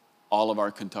all of our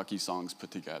Kentucky songs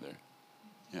put together.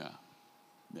 Yeah.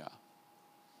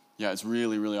 Yeah, it's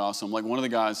really, really awesome. Like one of the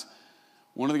guys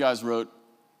wrote,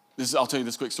 I'll tell you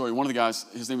this quick story. One of the guys,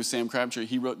 his name was Sam Crabtree,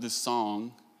 he wrote this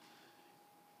song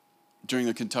during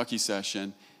the Kentucky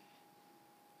session.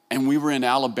 And we were in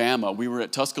Alabama. We were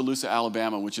at Tuscaloosa,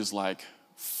 Alabama, which is like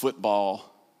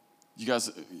football. You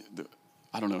guys,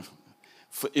 I don't know.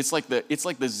 It's like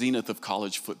the zenith of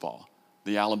college football,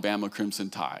 the Alabama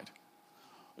Crimson Tide.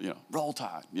 Roll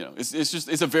Tide.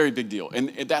 It's a very big deal. And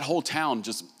that whole town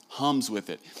just hums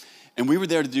with it. And we were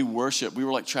there to do worship. We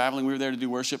were like traveling. We were there to do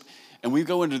worship. And we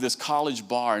go into this college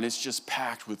bar, and it's just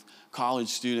packed with college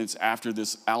students after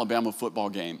this Alabama football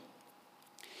game.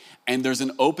 And there's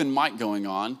an open mic going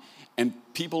on, and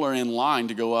people are in line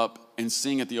to go up and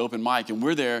sing at the open mic. And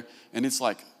we're there, and it's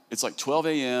like 12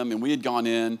 a.m., and we had gone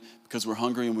in because we're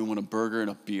hungry and we want a burger and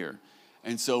a beer.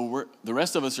 And so the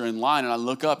rest of us are in line, and I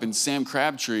look up, and Sam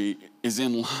Crabtree is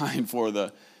in line for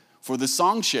the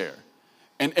song share.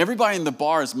 And everybody in the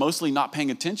bar is mostly not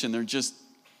paying attention. There's just,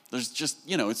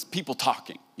 it's people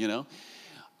talking,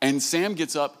 And Sam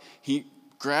gets up, he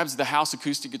grabs the house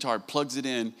acoustic guitar, plugs it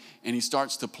in, and he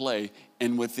starts to play.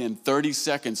 And within 30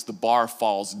 seconds, the bar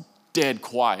falls dead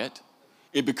quiet.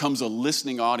 It becomes a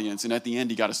listening audience. And at the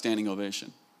end, he got a standing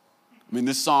ovation. I mean,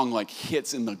 this song like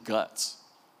hits in the guts,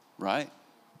 right?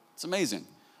 It's amazing.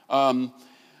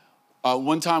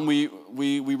 One time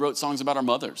we wrote songs about our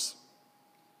mothers.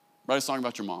 Write a song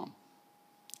about your mom.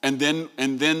 And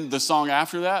then the song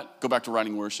after that, go back to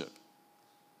writing worship.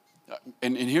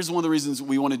 And here's one of the reasons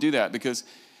we want to do that, because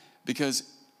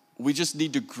we just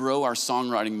need to grow our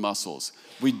songwriting muscles.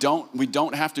 We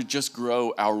don't have to just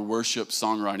grow our worship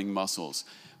songwriting muscles.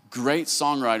 Great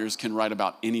songwriters can write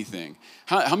about anything.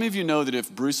 How many of you know that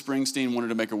if Bruce Springsteen wanted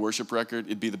to make a worship record,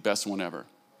 it'd be the best one ever?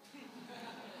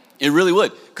 It really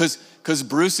would, because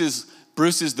Bruce is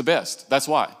the best. That's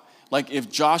why. Like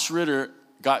if Josh Ritter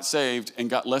got saved and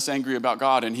got less angry about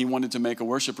God and he wanted to make a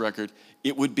worship record,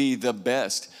 it would be the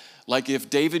best. Like if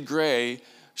David Gray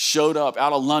showed up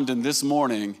out of London this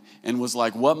morning and was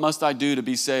like, what must I do to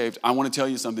be saved? I want to tell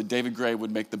you something. David Gray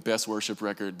would make the best worship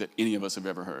record that any of us have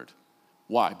ever heard.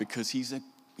 Why? Because he's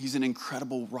an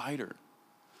incredible writer.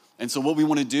 And so what we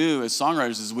want to do as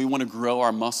songwriters is we want to grow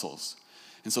our muscles.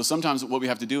 And so sometimes what we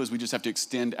have to do is we just have to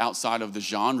extend outside of the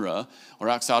genre or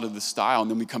outside of the style, and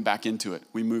then we come back into it.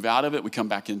 We move out of it, we come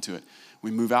back into it.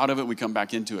 We move out of it, we come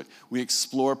back into it. We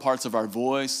explore parts of our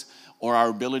voice or our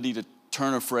ability to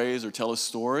turn a phrase or tell a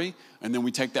story, and then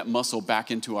we take that muscle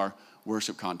back into our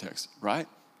worship context, right?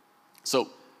 So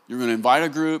you're going to invite a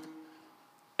group,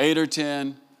 8 or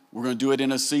 10. We're going to do it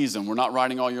in a season. We're not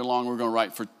writing all year long. We're going to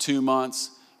write for 2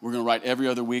 months. We're going to write every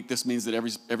other week. This means that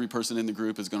every person in the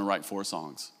group is going to write 4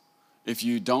 songs. If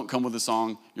you don't come with a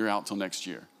song, you're out till next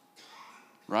year,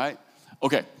 right?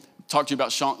 Okay, talk to you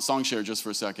about song share just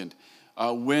for a second.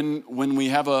 When we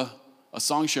have a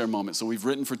song share moment, so we've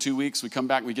written for 2 weeks, we come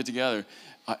back, we get together,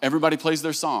 everybody plays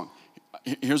their song.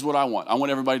 Here's what I want. I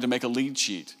want everybody to make a lead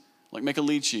sheet. Like make a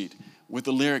lead sheet with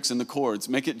the lyrics and the chords.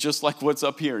 Make it just like what's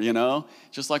up here,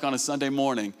 just like on a Sunday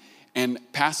morning, and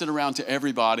pass it around to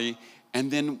everybody. And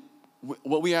then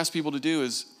what we ask people to do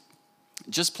is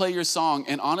just play your song,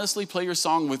 and honestly play your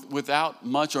song without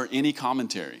much or any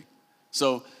commentary.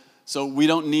 So we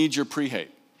don't need your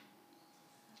pre-hate.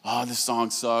 Oh, this song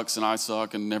sucks and I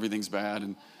suck and everything's bad.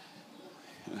 And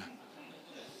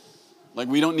like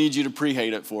we don't need you to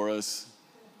pre-hate it for us.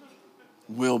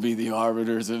 We'll be the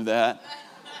arbiters of that.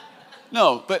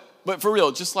 No, but for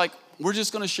real, just like we're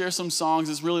just going to share some songs.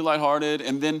 It's really lighthearted,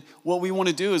 and then what we want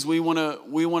to do is we want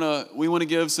to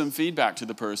give some feedback to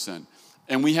the person,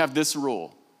 and we have this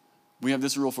rule. We have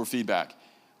this rule for feedback.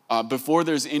 Before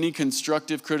there's any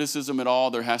constructive criticism at all,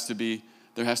 there has to be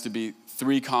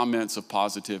 3 comments of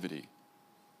positivity.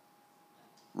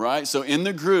 Right? So in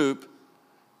the group,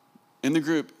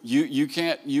 you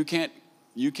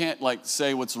can't like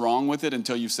say what's wrong with it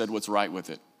until you've said what's right with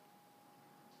it.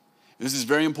 This is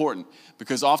very important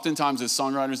because oftentimes as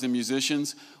songwriters and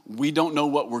musicians, we don't know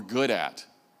what we're good at.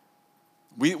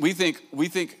 We think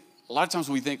a lot of times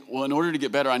we think, well, in order to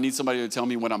get better, I need somebody to tell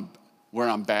me where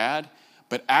I'm bad.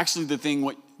 But actually, the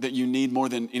thing that you need more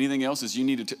than anything else is you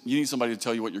need somebody to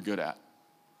tell you what you're good at.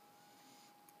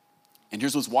 And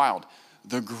here's what's wild.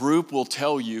 The group will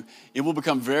tell you, it will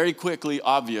become very quickly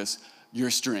obvious, your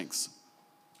strengths.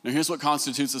 Now here's what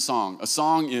constitutes a song. A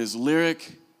song is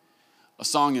lyric, a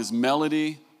song is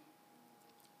melody,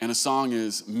 and a song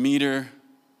is meter.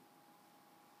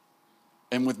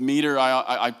 And with meter,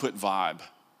 I put vibe,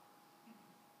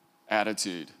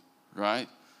 attitude, right?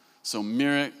 So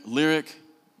lyric,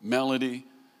 melody,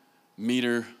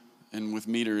 meter, and with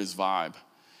meter is vibe.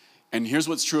 And here's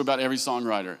what's true about every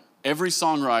songwriter. Every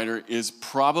songwriter is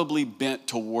probably bent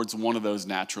towards one of those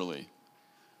naturally.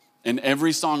 And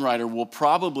every songwriter will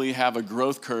probably have a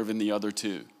growth curve in the other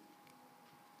two.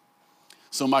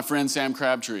 So my friend Sam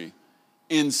Crabtree,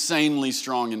 insanely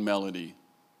strong in melody.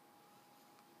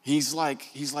 He's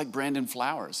like Brandon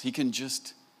Flowers.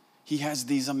 He has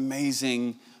these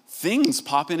amazing things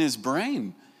pop in his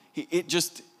brain. He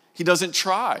doesn't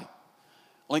try.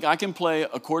 Like I can play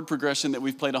a chord progression that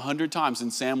we've played 100 times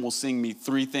and Sam will sing me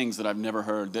 3 things that I've never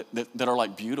heard that are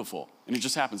like beautiful. And it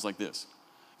just happens like this.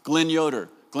 Glenn Yoder,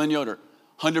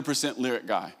 100% lyric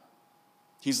guy.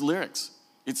 He's lyrics.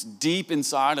 It's deep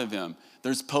inside of him.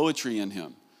 There's poetry in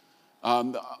him.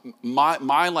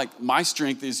 My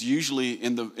strength is usually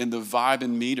in the vibe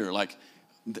and meter. Like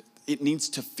it needs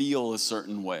to feel a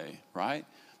certain way, right?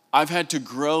 I've had to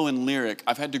grow in lyric.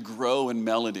 I've had to grow in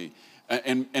melody.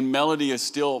 And melody is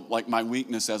still like my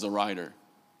weakness as a writer.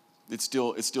 It's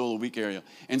still a weak area.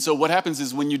 And so what happens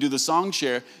is when you do the song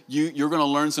share, you're going to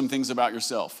learn some things about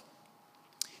yourself.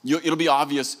 It'll be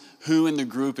obvious who in the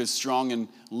group is strong in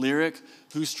lyric,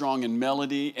 who's strong in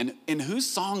melody, and whose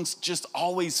songs just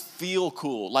always feel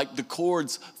cool. Like the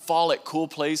chords fall at cool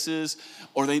places,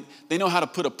 or they know how to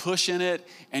put a push in it,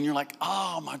 and you're like,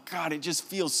 oh my God, it just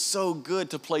feels so good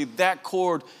to play that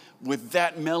chord with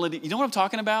that melody. You know what I'm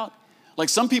talking about? Like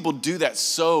some people do that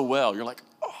so well. You're like,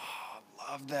 oh,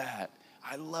 I love that.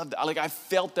 I love that. Like I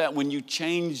felt that when you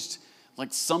changed,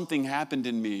 like something happened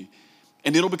in me.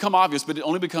 And it'll become obvious, but it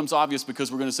only becomes obvious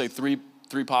because we're going to say three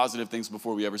positive things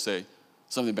before we ever say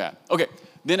something bad. Okay,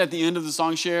 then at the end of the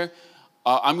song share,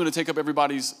 I'm going to take up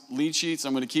everybody's lead sheets.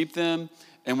 I'm going to keep them,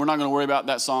 and we're not going to worry about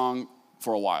that song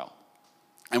for a while.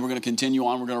 And we're going to continue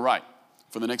on. We're going to write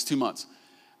for the next 2 months.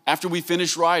 After we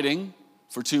finish writing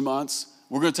for 2 months,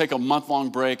 we're going to take a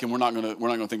month-long break, and we're not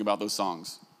going to think about those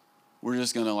songs. We're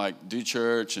just going to like do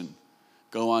church and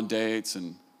go on dates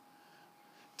and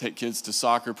take kids to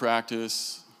soccer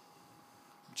practice.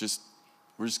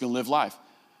 We're just going to live life.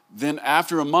 Then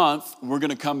after a month, we're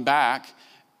going to come back,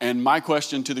 and my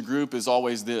question to the group is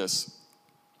always this: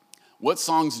 what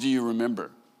songs do you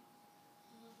remember?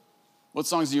 What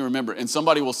songs do you remember? And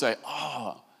somebody will say,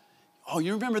 oh,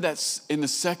 you remember that in the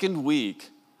second week,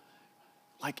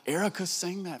 like Erica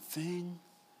sang that thing?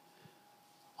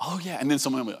 Oh yeah. And then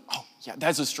someone will be like, oh yeah,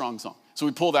 that's a strong song. So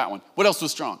we pull that one. What else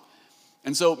was strong?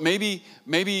 And so maybe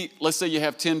let's say you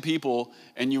have 10 people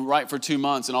and you write for 2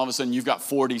 months and all of a sudden you've got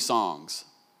 40 songs,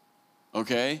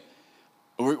 okay?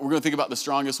 We're going to think about the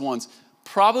strongest ones.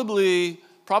 Probably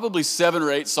 7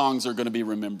 or 8 songs are going to be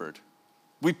remembered.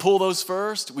 We pull those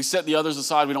first, we set the others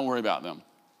aside, we don't worry about them.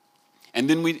 And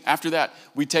then after that,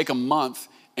 we take a month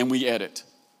and we edit.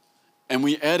 And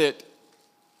we edit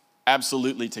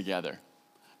absolutely together.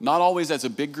 Not always as a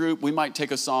big group. We might take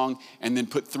a song and then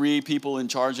put 3 people in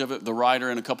charge of it, the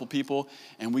writer and a couple people,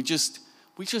 and we just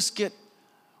get,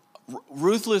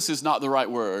 ruthless is not the right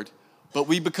word, but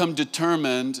we become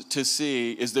determined to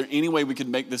see, is there any way we could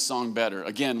make this song better?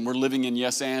 Again, we're living in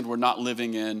yes and, we're not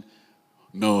living in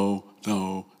no.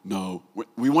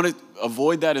 We want to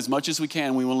avoid that as much as we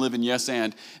can. We want to live in yes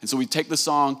and so we take the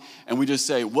song and we just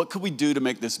say, what could we do to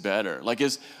make this better?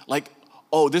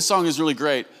 Oh, this song is really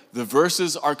great. The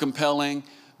verses are compelling.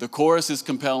 The chorus is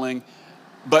compelling.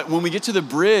 But when we get to the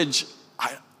bridge,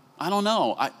 I don't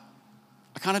know. I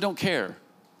kind of don't care.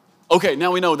 Okay,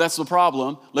 now we know that's the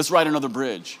problem. Let's write another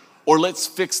bridge. Or let's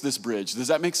fix this bridge. Does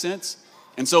that make sense?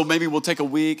 And so maybe we'll take a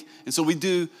week. And so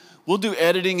we'll do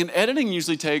editing. And editing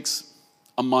usually takes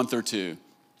a month or 2.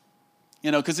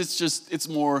 Because it's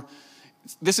more,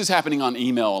 this is happening on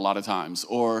email a lot of times.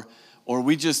 Or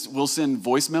we'll send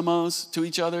voice memos to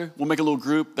each other. We'll make a little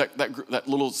group. That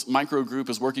little micro group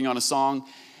is working on a song,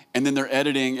 and then they're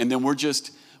editing, and then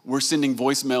we're sending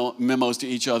voice memos to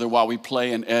each other while we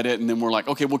play and edit, and then we're like,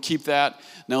 okay, we'll keep that.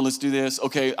 Now let's do this.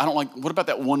 Okay, what about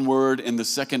that one word in the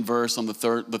second verse on the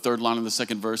third line of the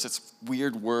second verse? That's a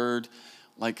weird word.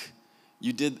 Like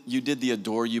you did the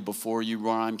adore you before you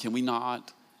rhyme. Can we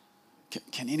not?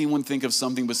 Can anyone think of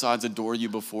something besides adore you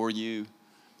before you?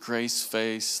 Grace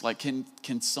face, like can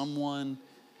someone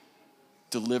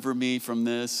deliver me from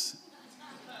this?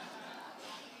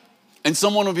 And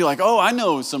someone will be like, oh, I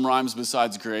know some rhymes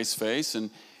besides Grace Face. And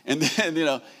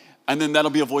then, and then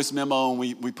that'll be a voice memo and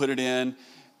we put it in.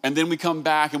 And then we come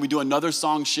back and we do another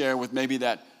song share with maybe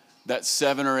that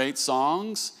 7 or 8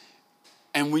 songs.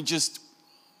 And we just,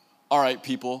 all right,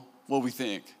 people, what do we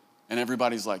think? And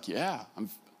everybody's like, yeah,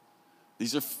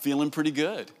 these are feeling pretty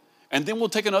good. And then we'll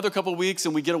take another couple of weeks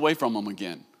and we get away from them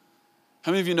again.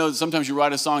 How many of you know that sometimes you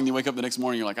write a song and you wake up the next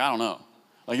morning, you're like, I don't know.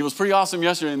 Like it was pretty awesome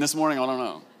yesterday and this morning, I don't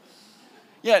know.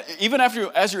 Yeah, even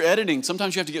as you're editing,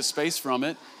 sometimes you have to get space from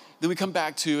it. Then we come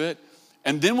back to it.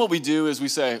 And then what we do is we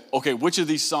say, okay, which of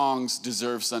these songs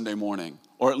deserve Sunday morning?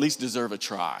 Or at least deserve a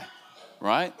try,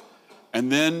 right?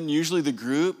 And then usually the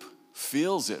group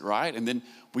feels it, right? And then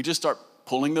we just start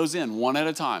pulling those in one at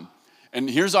a time. And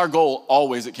here's our goal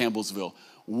always at Campbellsville.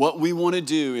 What we want to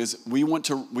do is we want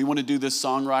to do this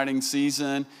songwriting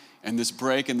season and this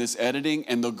break and this editing.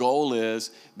 And the goal is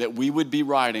that we would be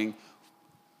writing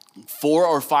 4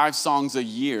 or 5 songs a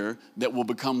year that will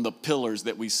become the pillars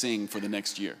that we sing for the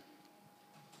next year.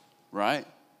 Right?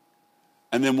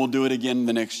 And then we'll do it again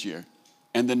the next year,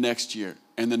 and the next year,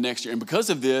 and the next year. And because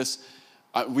of this,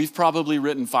 we've probably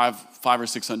written 500 or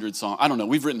 600 songs. I don't know.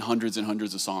 We've written hundreds and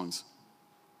hundreds of songs.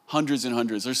 Hundreds and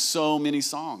hundreds. There's so many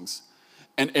songs.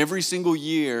 And every single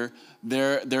year,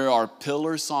 there are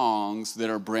pillar songs that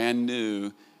are brand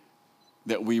new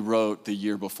that we wrote the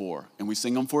year before. And we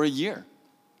sing them for a year.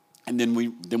 And then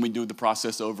we do the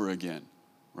process over again,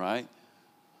 right?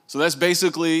 So that's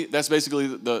basically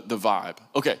the vibe.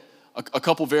 Okay, a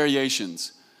couple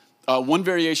variations. One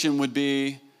variation would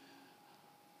be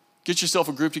get yourself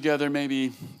a group together,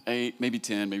 maybe 8, maybe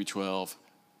 10, maybe 12,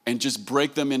 and just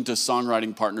break them into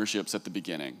songwriting partnerships at the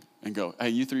beginning and go, hey,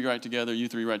 you 3 write together, you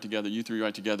 3 write together, you 3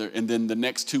 write together. And then the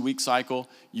next 2-week cycle,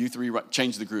 you 3 write,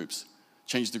 change the groups.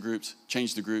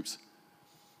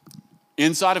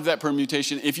 Inside of that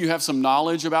permutation, if you have some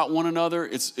knowledge about one another,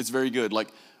 it's very good. Like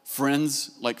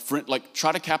friends,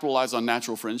 try to capitalize on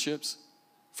natural friendships.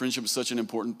 Friendship is such an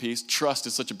important piece. Trust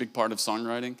is such a big part of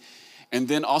songwriting. And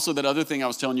then also that other thing I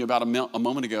was telling you about a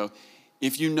moment ago,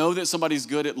 if you know that somebody's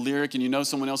good at lyric and you know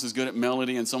someone else is good at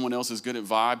melody and someone else is good at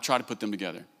vibe, try to put them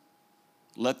together.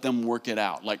 Let them work it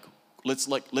out.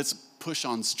 Let's push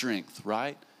on strength,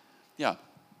 right? Yeah.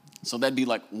 So that'd be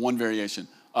like one variation.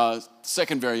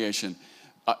 Second variation,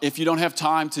 if you don't have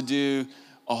time to do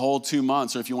a whole 2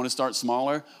 months, or if you want to start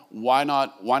smaller, why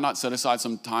not set aside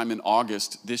some time in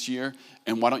August this year,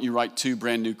 and why don't you write 2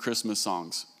 brand new Christmas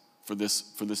songs for this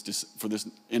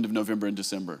end of November and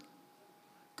December?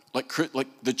 Like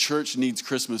the church needs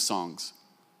Christmas songs.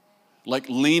 Like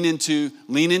lean into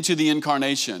the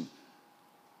incarnation.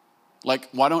 Like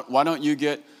why don't you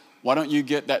get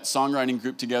that songwriting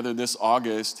group together this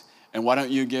August, and why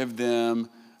don't you give them?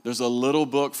 There's a little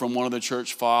book from one of the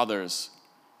church fathers.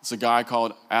 It's a guy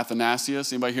called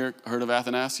Athanasius. Anybody here heard of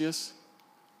Athanasius?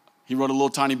 He wrote a little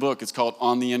tiny book. It's called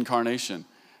On the Incarnation.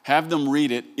 Have them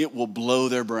read it. It will blow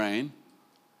their brain.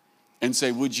 And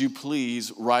say, would you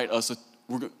please write us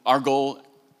our goal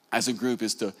as a group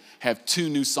is to have 2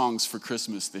 new songs for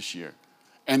Christmas this year.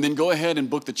 And then go ahead and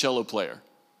book the cello player.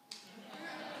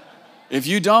 If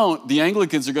you don't, the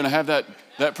Anglicans are going to have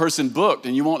that person booked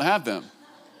and you won't have them.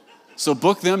 So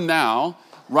book them now,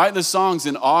 write the songs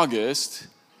in August,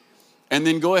 and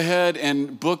then go ahead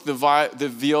and book the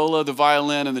viola, the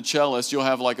violin, and the cellist. You'll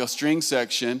have like a string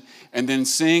section, and then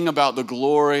sing about the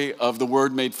glory of the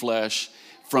Word made flesh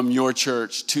from your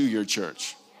church to your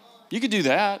church. You could do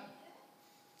that.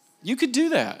 You could do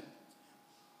that.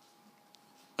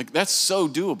 Like, that's so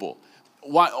doable.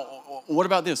 What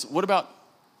about this? What about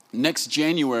next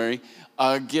January,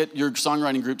 get your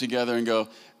songwriting group together and go,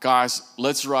 guys,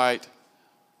 let's write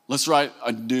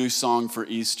a new song for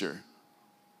Easter.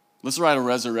 Let's write a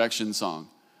resurrection song.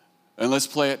 And let's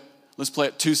play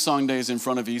it 2 song days in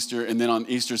front of Easter, and then on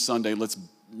Easter Sunday, let's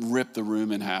rip the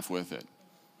room in half with it.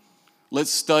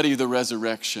 Let's study the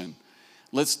resurrection.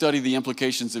 Let's study the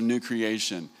implications of new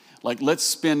creation. Like, let's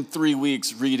spend 3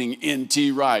 weeks reading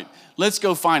N.T. Wright. Let's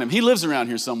go find him. He lives around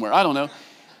here somewhere. I don't know.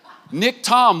 Nick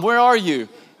Tom, where are you?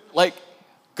 Like,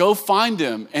 go find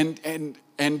him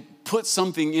and put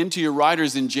something into your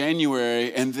writers in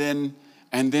January, and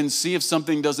then see if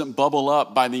something doesn't bubble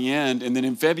up by the end. And then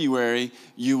in February,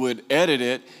 you would edit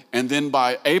it. And then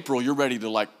by April, you're ready to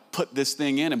like put this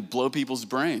thing in and blow people's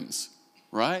brains,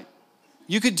 right?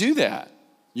 You could do that.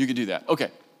 You could do that.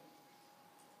 Okay.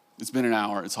 It's been an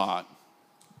hour. It's hot.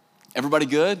 Everybody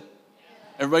good?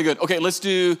 Everybody good? Okay, let's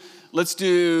do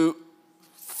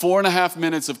 4.5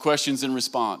 minutes of questions and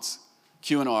response.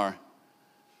 Q&R.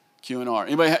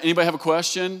 Anybody have a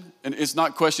question? And it's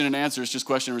not question and answer, it's just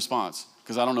question and response,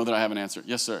 because I don't know that I have an answer.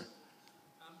 Yes, sir.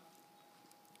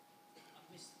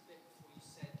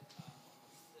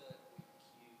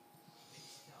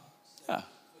 Yeah. for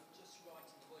just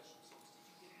writing worship songs?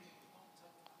 Did you give me a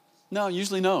prompt? No,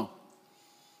 usually no.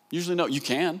 Usually no. You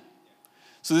can.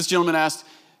 So this gentleman asked,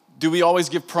 do we always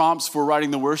give prompts for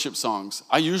writing the worship songs?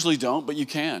 I usually don't, but you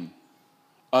can.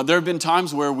 There have been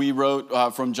times where we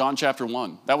wrote from John chapter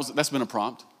 1. That's been a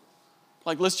prompt.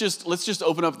 Like, let's just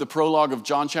open up the prologue of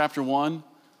John chapter 1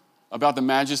 about the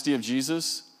majesty of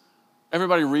Jesus.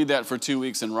 Everybody read that for 2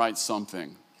 weeks and write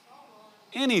something.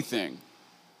 Anything.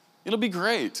 It'll be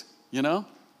great, you know?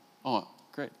 Oh,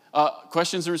 great.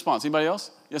 Questions and response. Anybody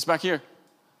else? Yes, back here. Do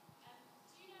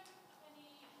you know of any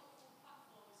helpful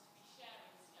platforms to be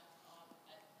sharing stuff on?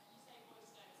 You say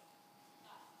voice notes,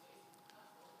 that is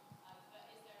helpful, but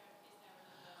is there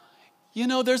another? You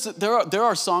know, there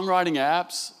are songwriting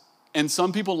apps, and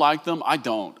some people like them. I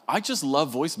don't. I just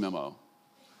love voice memo.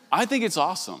 I think it's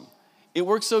awesome. It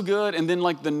works so good. And then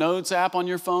like the notes app on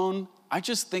your phone, I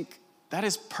just think that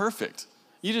is perfect.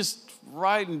 You just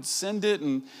write and send it,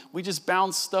 and we just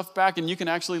bounce stuff back, and you can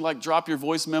actually like drop your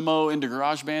voice memo into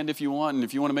GarageBand if you want, and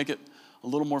if you want to make it a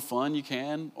little more fun, you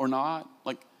can or not.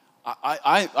 Like,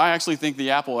 I actually think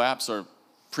the Apple apps are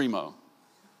primo.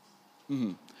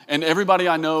 Mm-hmm. And everybody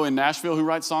I know in Nashville who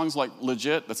writes songs, like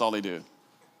legit, that's all they do.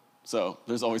 So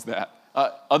there's always that.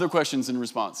 Other questions in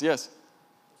response? Yes? Do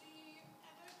you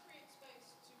ever create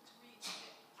space to read it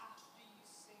after you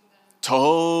sing them?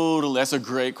 Totally. That's a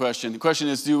great question. The question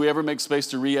is, do we ever make space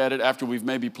to re-edit after we've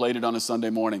maybe played it on a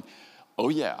Sunday morning? Oh,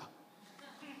 yeah.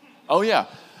 Oh, yeah.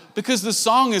 Because the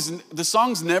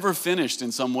song's never finished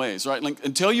in some ways, right? Like,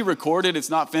 until you record it, it's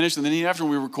not finished, and then after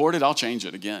we record it, I'll change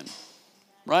it again.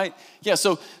 Right? Yeah,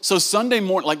 so Sunday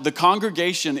morning, like the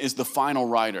congregation is the final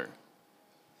writer.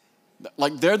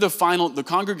 Like the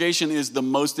congregation is the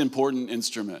most important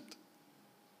instrument.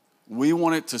 We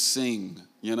want it to sing,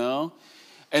 you know?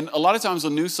 And a lot of times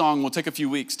a new song will take a few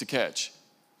weeks to catch.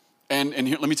 And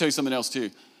here, let me tell you something else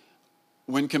too.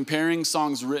 When comparing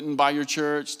songs written by your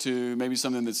church to maybe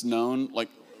something that's known, like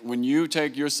when you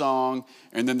take your song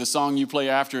and then the song you play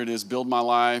after it is Build My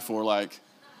Life or like,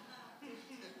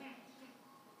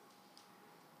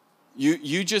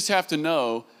 you just have to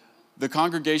know the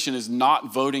congregation is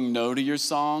not voting no to your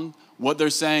song. What they're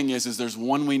saying is there's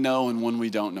one we know and one we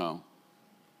don't know.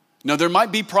 Now, there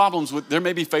might be there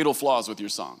may be fatal flaws with your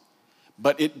song.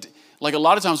 But like a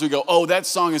lot of times we go, oh, that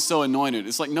song is so anointed.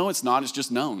 It's like, no, it's not. It's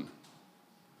just known.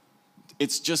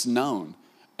 It's just known.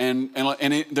 And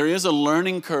there is a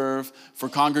learning curve for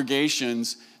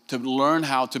congregations to learn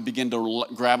how to begin to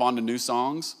grab onto new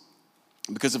songs.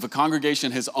 Because if a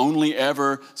congregation has only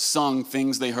ever sung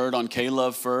things they heard on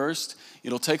K-Love first,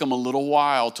 it'll take them a little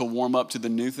while to warm up to the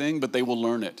new thing, but they will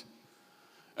learn it.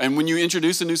 And when you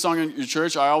introduce a new song in your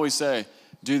church, I always say,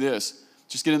 do this.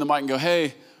 Just get in the mic and go,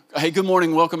 hey, good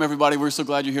morning, welcome everybody. We're so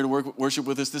glad you're here to worship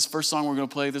with us. This first song we're going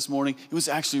to play this morning, it was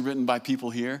actually written by people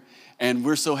here, and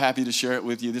we're so happy to share it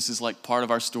with you. This is like part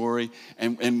of our story,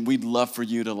 and we'd love for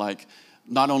you to like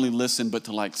not only listen, but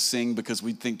to like sing because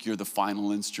we think you're the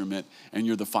final instrument and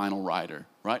you're the final writer,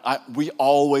 right? We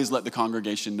always let the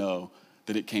congregation know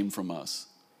that it came from us.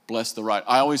 Bless the writer.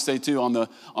 I always say too on the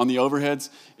overheads,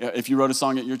 if you wrote a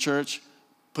song at your church,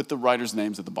 put the writers'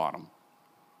 names at the bottom.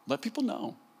 Let people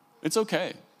know. It's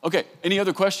okay. Okay, any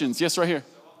other questions? Yes, right here.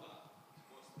 So on that,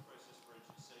 what's the process for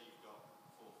introducing? Say you've got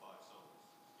 4 or 5 songs,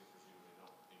 you're presumably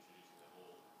not introducing them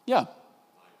all. Yeah.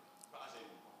 But as in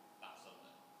that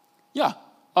Sunday. Yeah.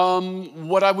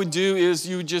 What I would do is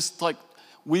you just like,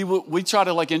 we try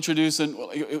to like introduce, and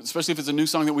especially if it's a new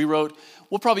song that we wrote,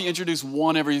 we'll probably introduce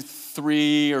one every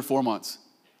 3 or 4 months.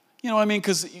 You know what I mean?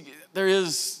 Because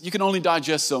you can only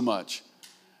digest so much.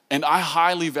 And I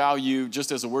highly value,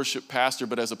 just as a worship pastor,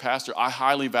 but as a pastor, I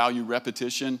highly value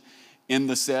repetition in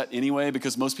the set anyway,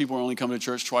 because most people are only coming to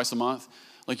church twice a month.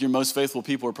 Like your most faithful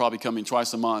people are probably coming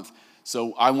twice a month.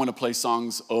 So I want to play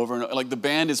songs over and over. Like the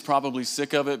band is probably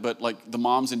sick of it, but like the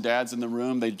moms and dads in the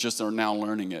room, they just are now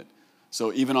learning it.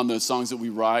 So even on the songs that we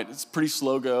write, it's pretty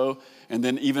slow go. And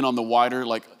then even on the wider,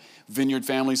 like Vineyard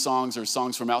family songs or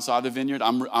songs from outside the Vineyard,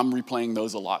 I'm replaying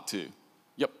those a lot too.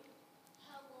 Yep.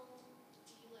 How long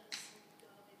do you let something go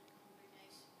in a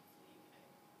congregation before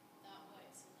you go, that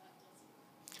works and that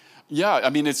doesn't? Yeah, I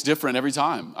mean, it's different every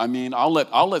time. I mean, I'll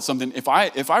let something, if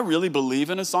I really believe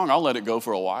in a song, I'll let it go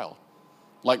for a while,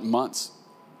 like months.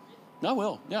 I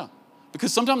will, yeah.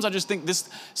 Because sometimes I just think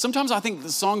sometimes I think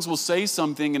the songs will say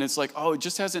something and it's like, oh, it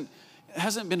just hasn't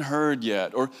been heard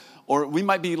yet. Or we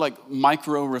might be like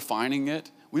micro refining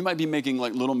it. We might be making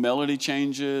like little melody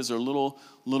changes or little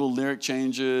lyric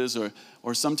changes,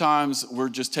 or sometimes we're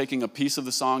just taking a piece of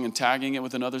the song and tagging it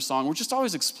with another song. We're just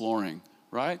always exploring,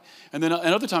 right? And then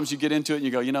and other times you get into it and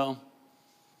you go, you know,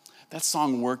 that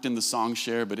song worked in the song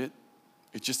share, but it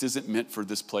just isn't meant for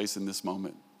this place in this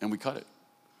moment, and we cut it.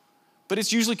 But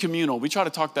it's usually communal. We try to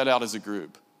talk that out as a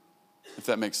group, if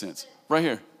that makes sense. Right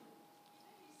here.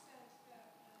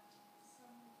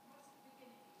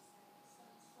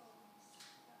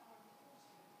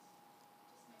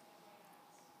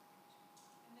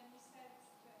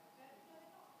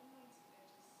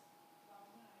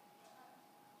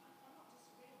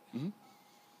 Mm-hmm.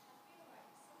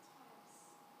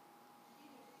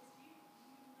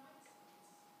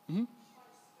 Mm-hmm.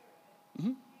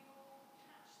 Mm-hmm.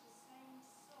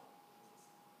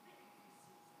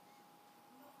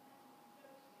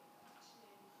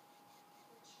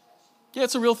 Yeah,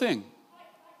 it's a real thing.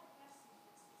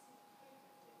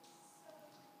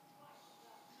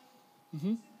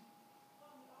 Mm-hmm.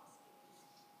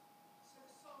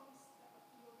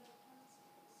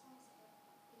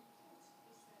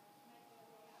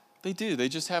 They do. They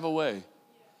just have a way.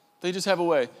 They just have a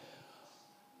way.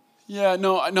 Yeah,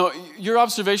 no, your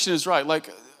observation is right. Like,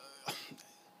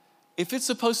 if it's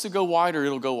supposed to go wider,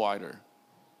 it'll go wider.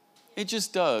 It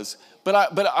just does. But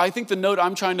I think the note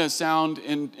I'm trying to sound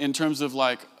in terms of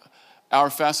like our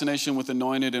fascination with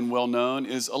anointed and well-known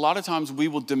is a lot of times we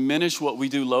will diminish what we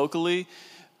do locally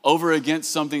over against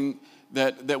something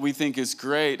that we think is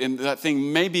great. And that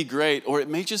thing may be great, or it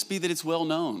may just be that it's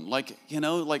well-known. Like,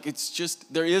 like it's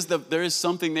just, there is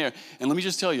something there. And let me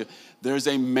just tell you, there's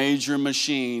a major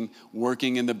machine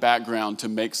working in the background to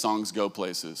make songs go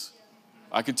places.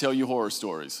 I could tell you horror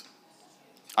stories.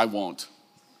 I won't.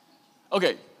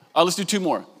 Okay, let's do 2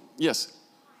 more. Yes?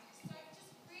 So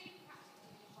just really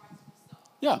practically in writing a song.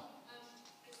 Yeah.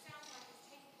 It sounds like it's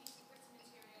take a piece of written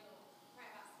material or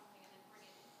pray about something and then bring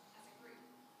it as a group.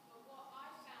 But what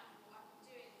I've found and what I've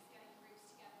been doing is getting groups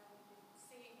together and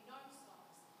singing known songs,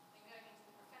 then going into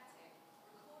the prophetic,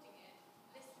 recording it,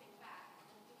 listening back, and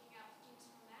then picking out themes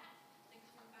from that, and then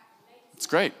coming back later.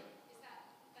 It's great.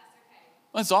 That's okay?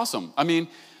 That's awesome. I mean,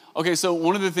 okay, so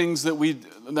one of the things that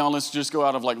now let's just go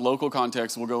out of like local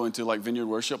context. We'll go into like Vineyard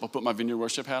worship. I'll put my Vineyard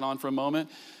worship hat on for a moment.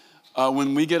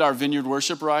 When we get our Vineyard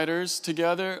worship writers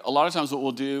together, a lot of times what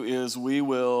we'll do is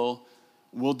we'll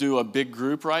do a big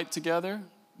group write together.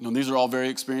 These are all very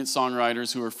experienced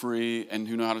songwriters who are free and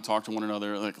who know how to talk to one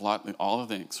another, like all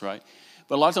the things, right?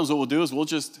 But a lot of times what we'll do is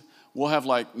we'll have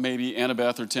like maybe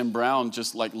Annabeth or Tim Brown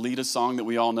just like lead a song that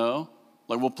we all know.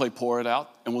 Like we'll play Pour It Out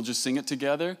and we'll just sing it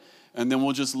together. And then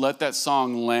we'll just let that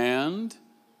song land.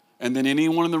 And then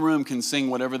anyone in the room can sing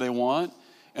whatever they want.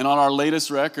 And on our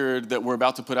latest record that we're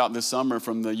about to put out this summer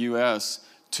from the U.S.,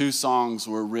 2 songs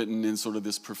were written in sort of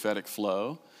this prophetic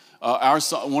flow.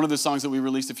 One of the songs that we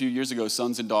released a few years ago,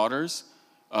 Sons and Daughters,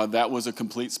 that was a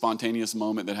complete spontaneous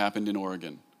moment that happened in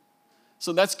Oregon.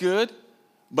 So that's good.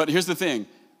 But here's the thing.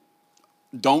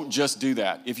 Don't just do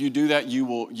that. If you do that, you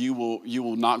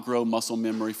will not grow muscle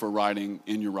memory for writing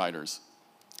in your writers.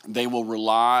 They'll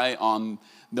rely on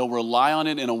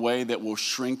it in a way that will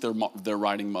shrink their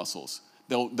writing muscles.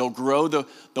 They'll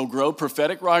grow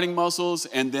prophetic writing muscles,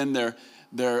 and then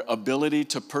their ability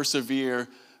to persevere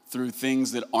through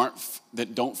things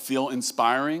that don't feel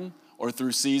inspiring, or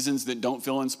through seasons that don't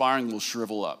feel inspiring will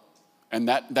shrivel up. And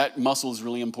that muscle is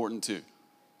really important too.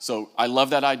 So I love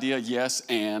that idea. Yes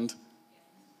and.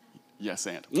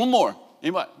 One more.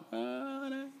 Anybody? Yeah. I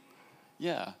know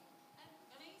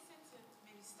you said to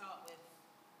maybe start with a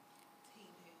team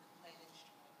who can play an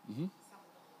instrument. Mm-hmm. Some of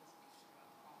them want to be instrument.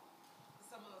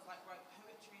 Some of us like write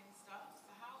poetry and stuff. So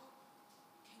how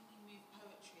can you move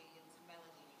poetry into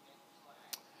melody again?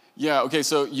 Yeah, okay,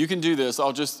 so you can do this.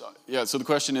 So the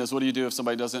question is, what do you do if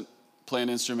somebody doesn't play an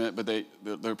instrument but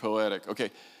they're poetic?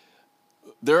 Okay,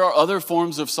 there are other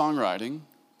forms of songwriting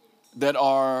that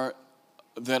are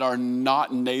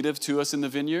not native to us in the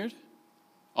Vineyard.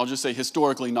 I'll just say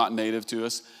historically not native to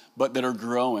us, but that are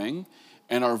growing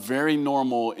and are very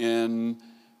normal in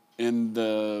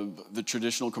the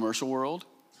traditional commercial world.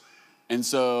 And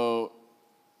so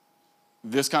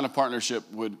this kind of partnership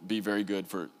would be very good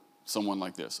for someone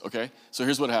like this, okay? So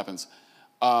here's what happens.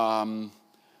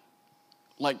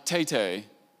 Like Tay-Tay,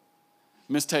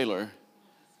 Miss Taylor.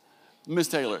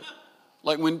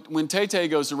 Like when Tay-Tay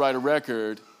goes to write a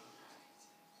record,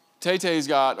 Tay-Tay's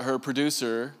got her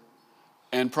producer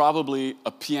and probably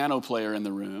a piano player in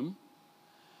the room.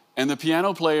 And the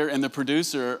piano player and the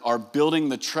producer are building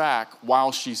the track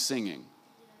while she's singing.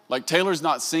 Like Taylor's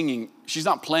not singing, she's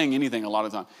not playing anything a lot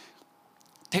of the time.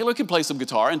 Taylor can play some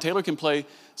guitar and Taylor can play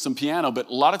some piano, but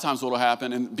a lot of times what will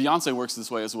happen, and Beyonce works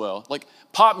this way as well, like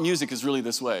pop music is really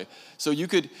this way. So you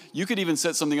could even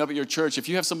set something up at your church. If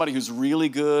you have somebody who's really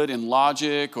good in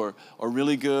Logic or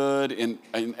really good in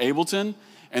Ableton,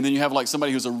 And then you have like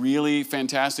somebody who's a really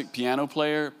fantastic piano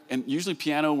player. And usually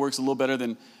piano works a little better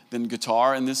than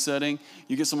guitar in this setting.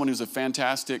 You get someone who's a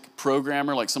fantastic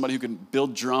programmer, like somebody who can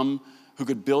build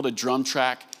a drum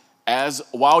track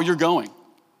while you're going.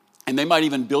 And they might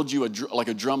even build you a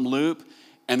drum loop,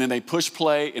 and then they push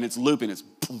play, and it's looping. It's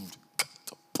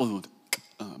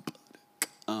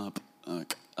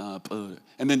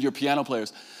and then your piano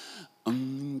players.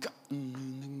 And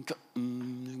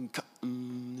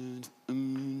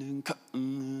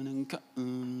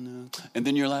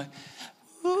then you're like,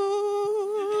 ooh.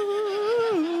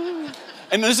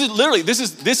 And this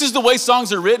is the way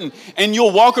songs are written. And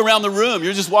you'll walk around the room.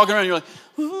 You're just walking around. And you're like,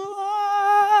 ooh,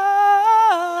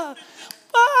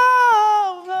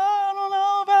 I don't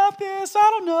know about this. I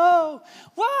don't know.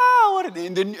 Wow.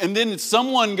 And then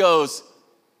someone goes,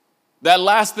 that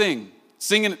last thing,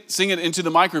 sing it into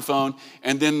the microphone,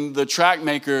 and then the track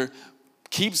maker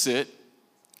keeps it,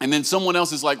 and then someone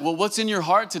else is like, well, what's in your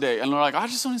heart today? And they're like, I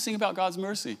just want to sing about God's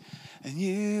mercy. And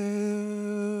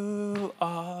you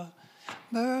are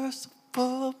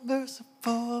merciful,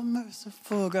 merciful,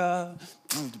 merciful God.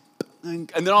 And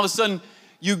then all of a sudden,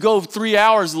 you go 3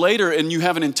 hours later and you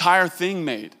have an entire thing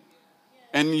made.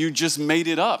 And you just made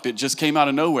it up. It just came out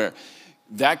of nowhere.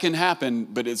 That can happen,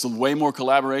 but it's way more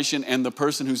collaboration, and the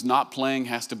person who's not playing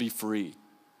has to be free.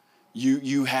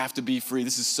 You have to be free.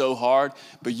 This is so hard,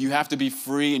 but you have to be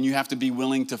free, and you have to be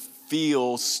willing to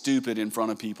feel stupid in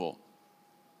front of people.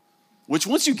 Which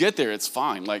once you get there, it's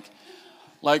fine. Like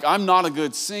I'm not a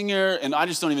good singer, and I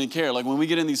just don't even care. Like when we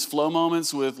get in these flow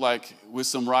moments with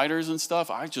some writers and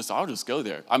stuff, I'll just go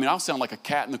there. I mean, I'll sound like a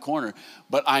cat in the corner,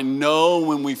 but I know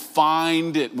when we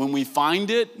find it, we found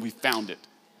it.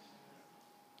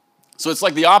 So it's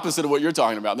like the opposite of what you're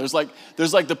talking about. There's like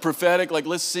the prophetic, like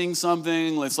let's sing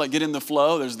something, let's like get in the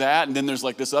flow. There's that, and then there's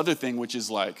like this other thing, which is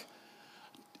like,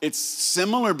 it's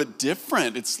similar but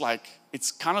different. It's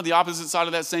kind of the opposite side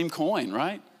of that same coin,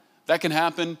 right? That can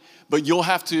happen, but you'll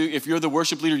have to, if you're the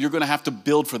worship leader, you're going to have to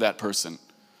build for that person.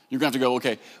 You're going to have to go,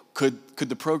 okay, could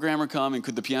the programmer come, and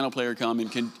could the piano player come,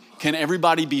 and can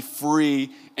everybody be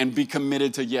free and be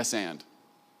committed to yes and?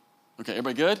 Okay,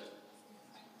 everybody good?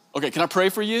 Okay, can I pray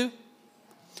for you?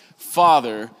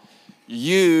 Father,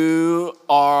 you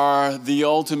are the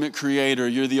ultimate creator.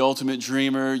 You're the ultimate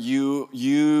dreamer.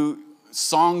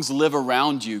 Songs live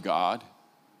around you, God.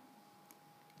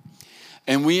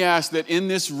 And we ask that in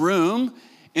this room,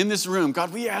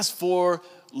 God, we ask for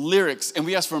lyrics, and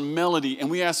we ask for melody, and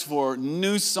we ask for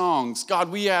new songs. God,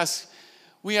 we ask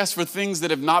for things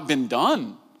that have not been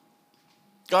done.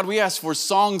 God, we ask for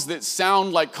songs that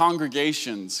sound like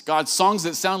congregations. God, songs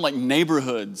that sound like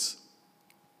neighborhoods.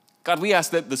 God, we ask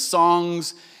that the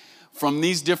songs from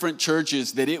these different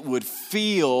churches, that it would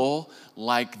feel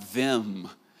like them.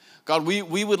 God,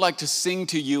 we would like to sing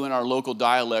to you in our local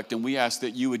dialect, and we ask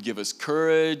that you would give us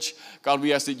courage. God,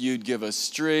 we ask that you'd give us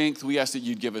strength. We ask that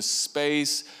you'd give us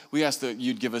space. We ask that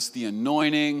you'd give us the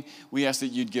anointing. We ask that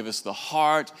you'd give us the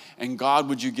heart. And God,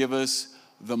 would you give us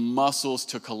the muscles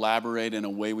to collaborate in a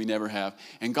way we never have?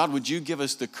 And God, would you give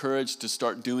us the courage to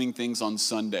start doing things on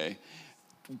Sunday?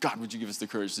 God, would you give us the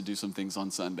courage to do some things on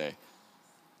Sunday?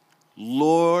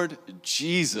 Lord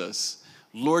Jesus,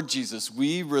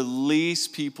 we release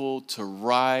people to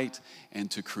write and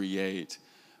to create.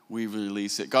 We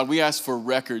release it. God, we ask for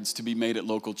records to be made at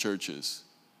local churches.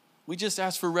 We just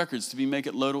ask for records to be made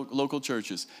at local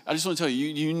churches. I just want to tell you,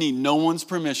 you need no one's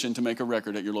permission to make a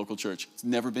record at your local church. It's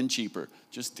never been cheaper.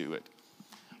 Just do it.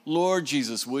 Lord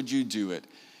Jesus, would you do it?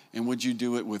 And would you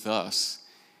do it with us?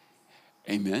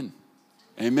 Amen.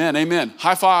 Amen, amen.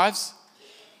 High fives.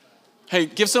 Hey,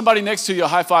 give somebody next to you a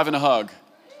high five and a hug.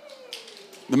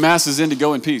 The mass is in to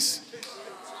go in peace.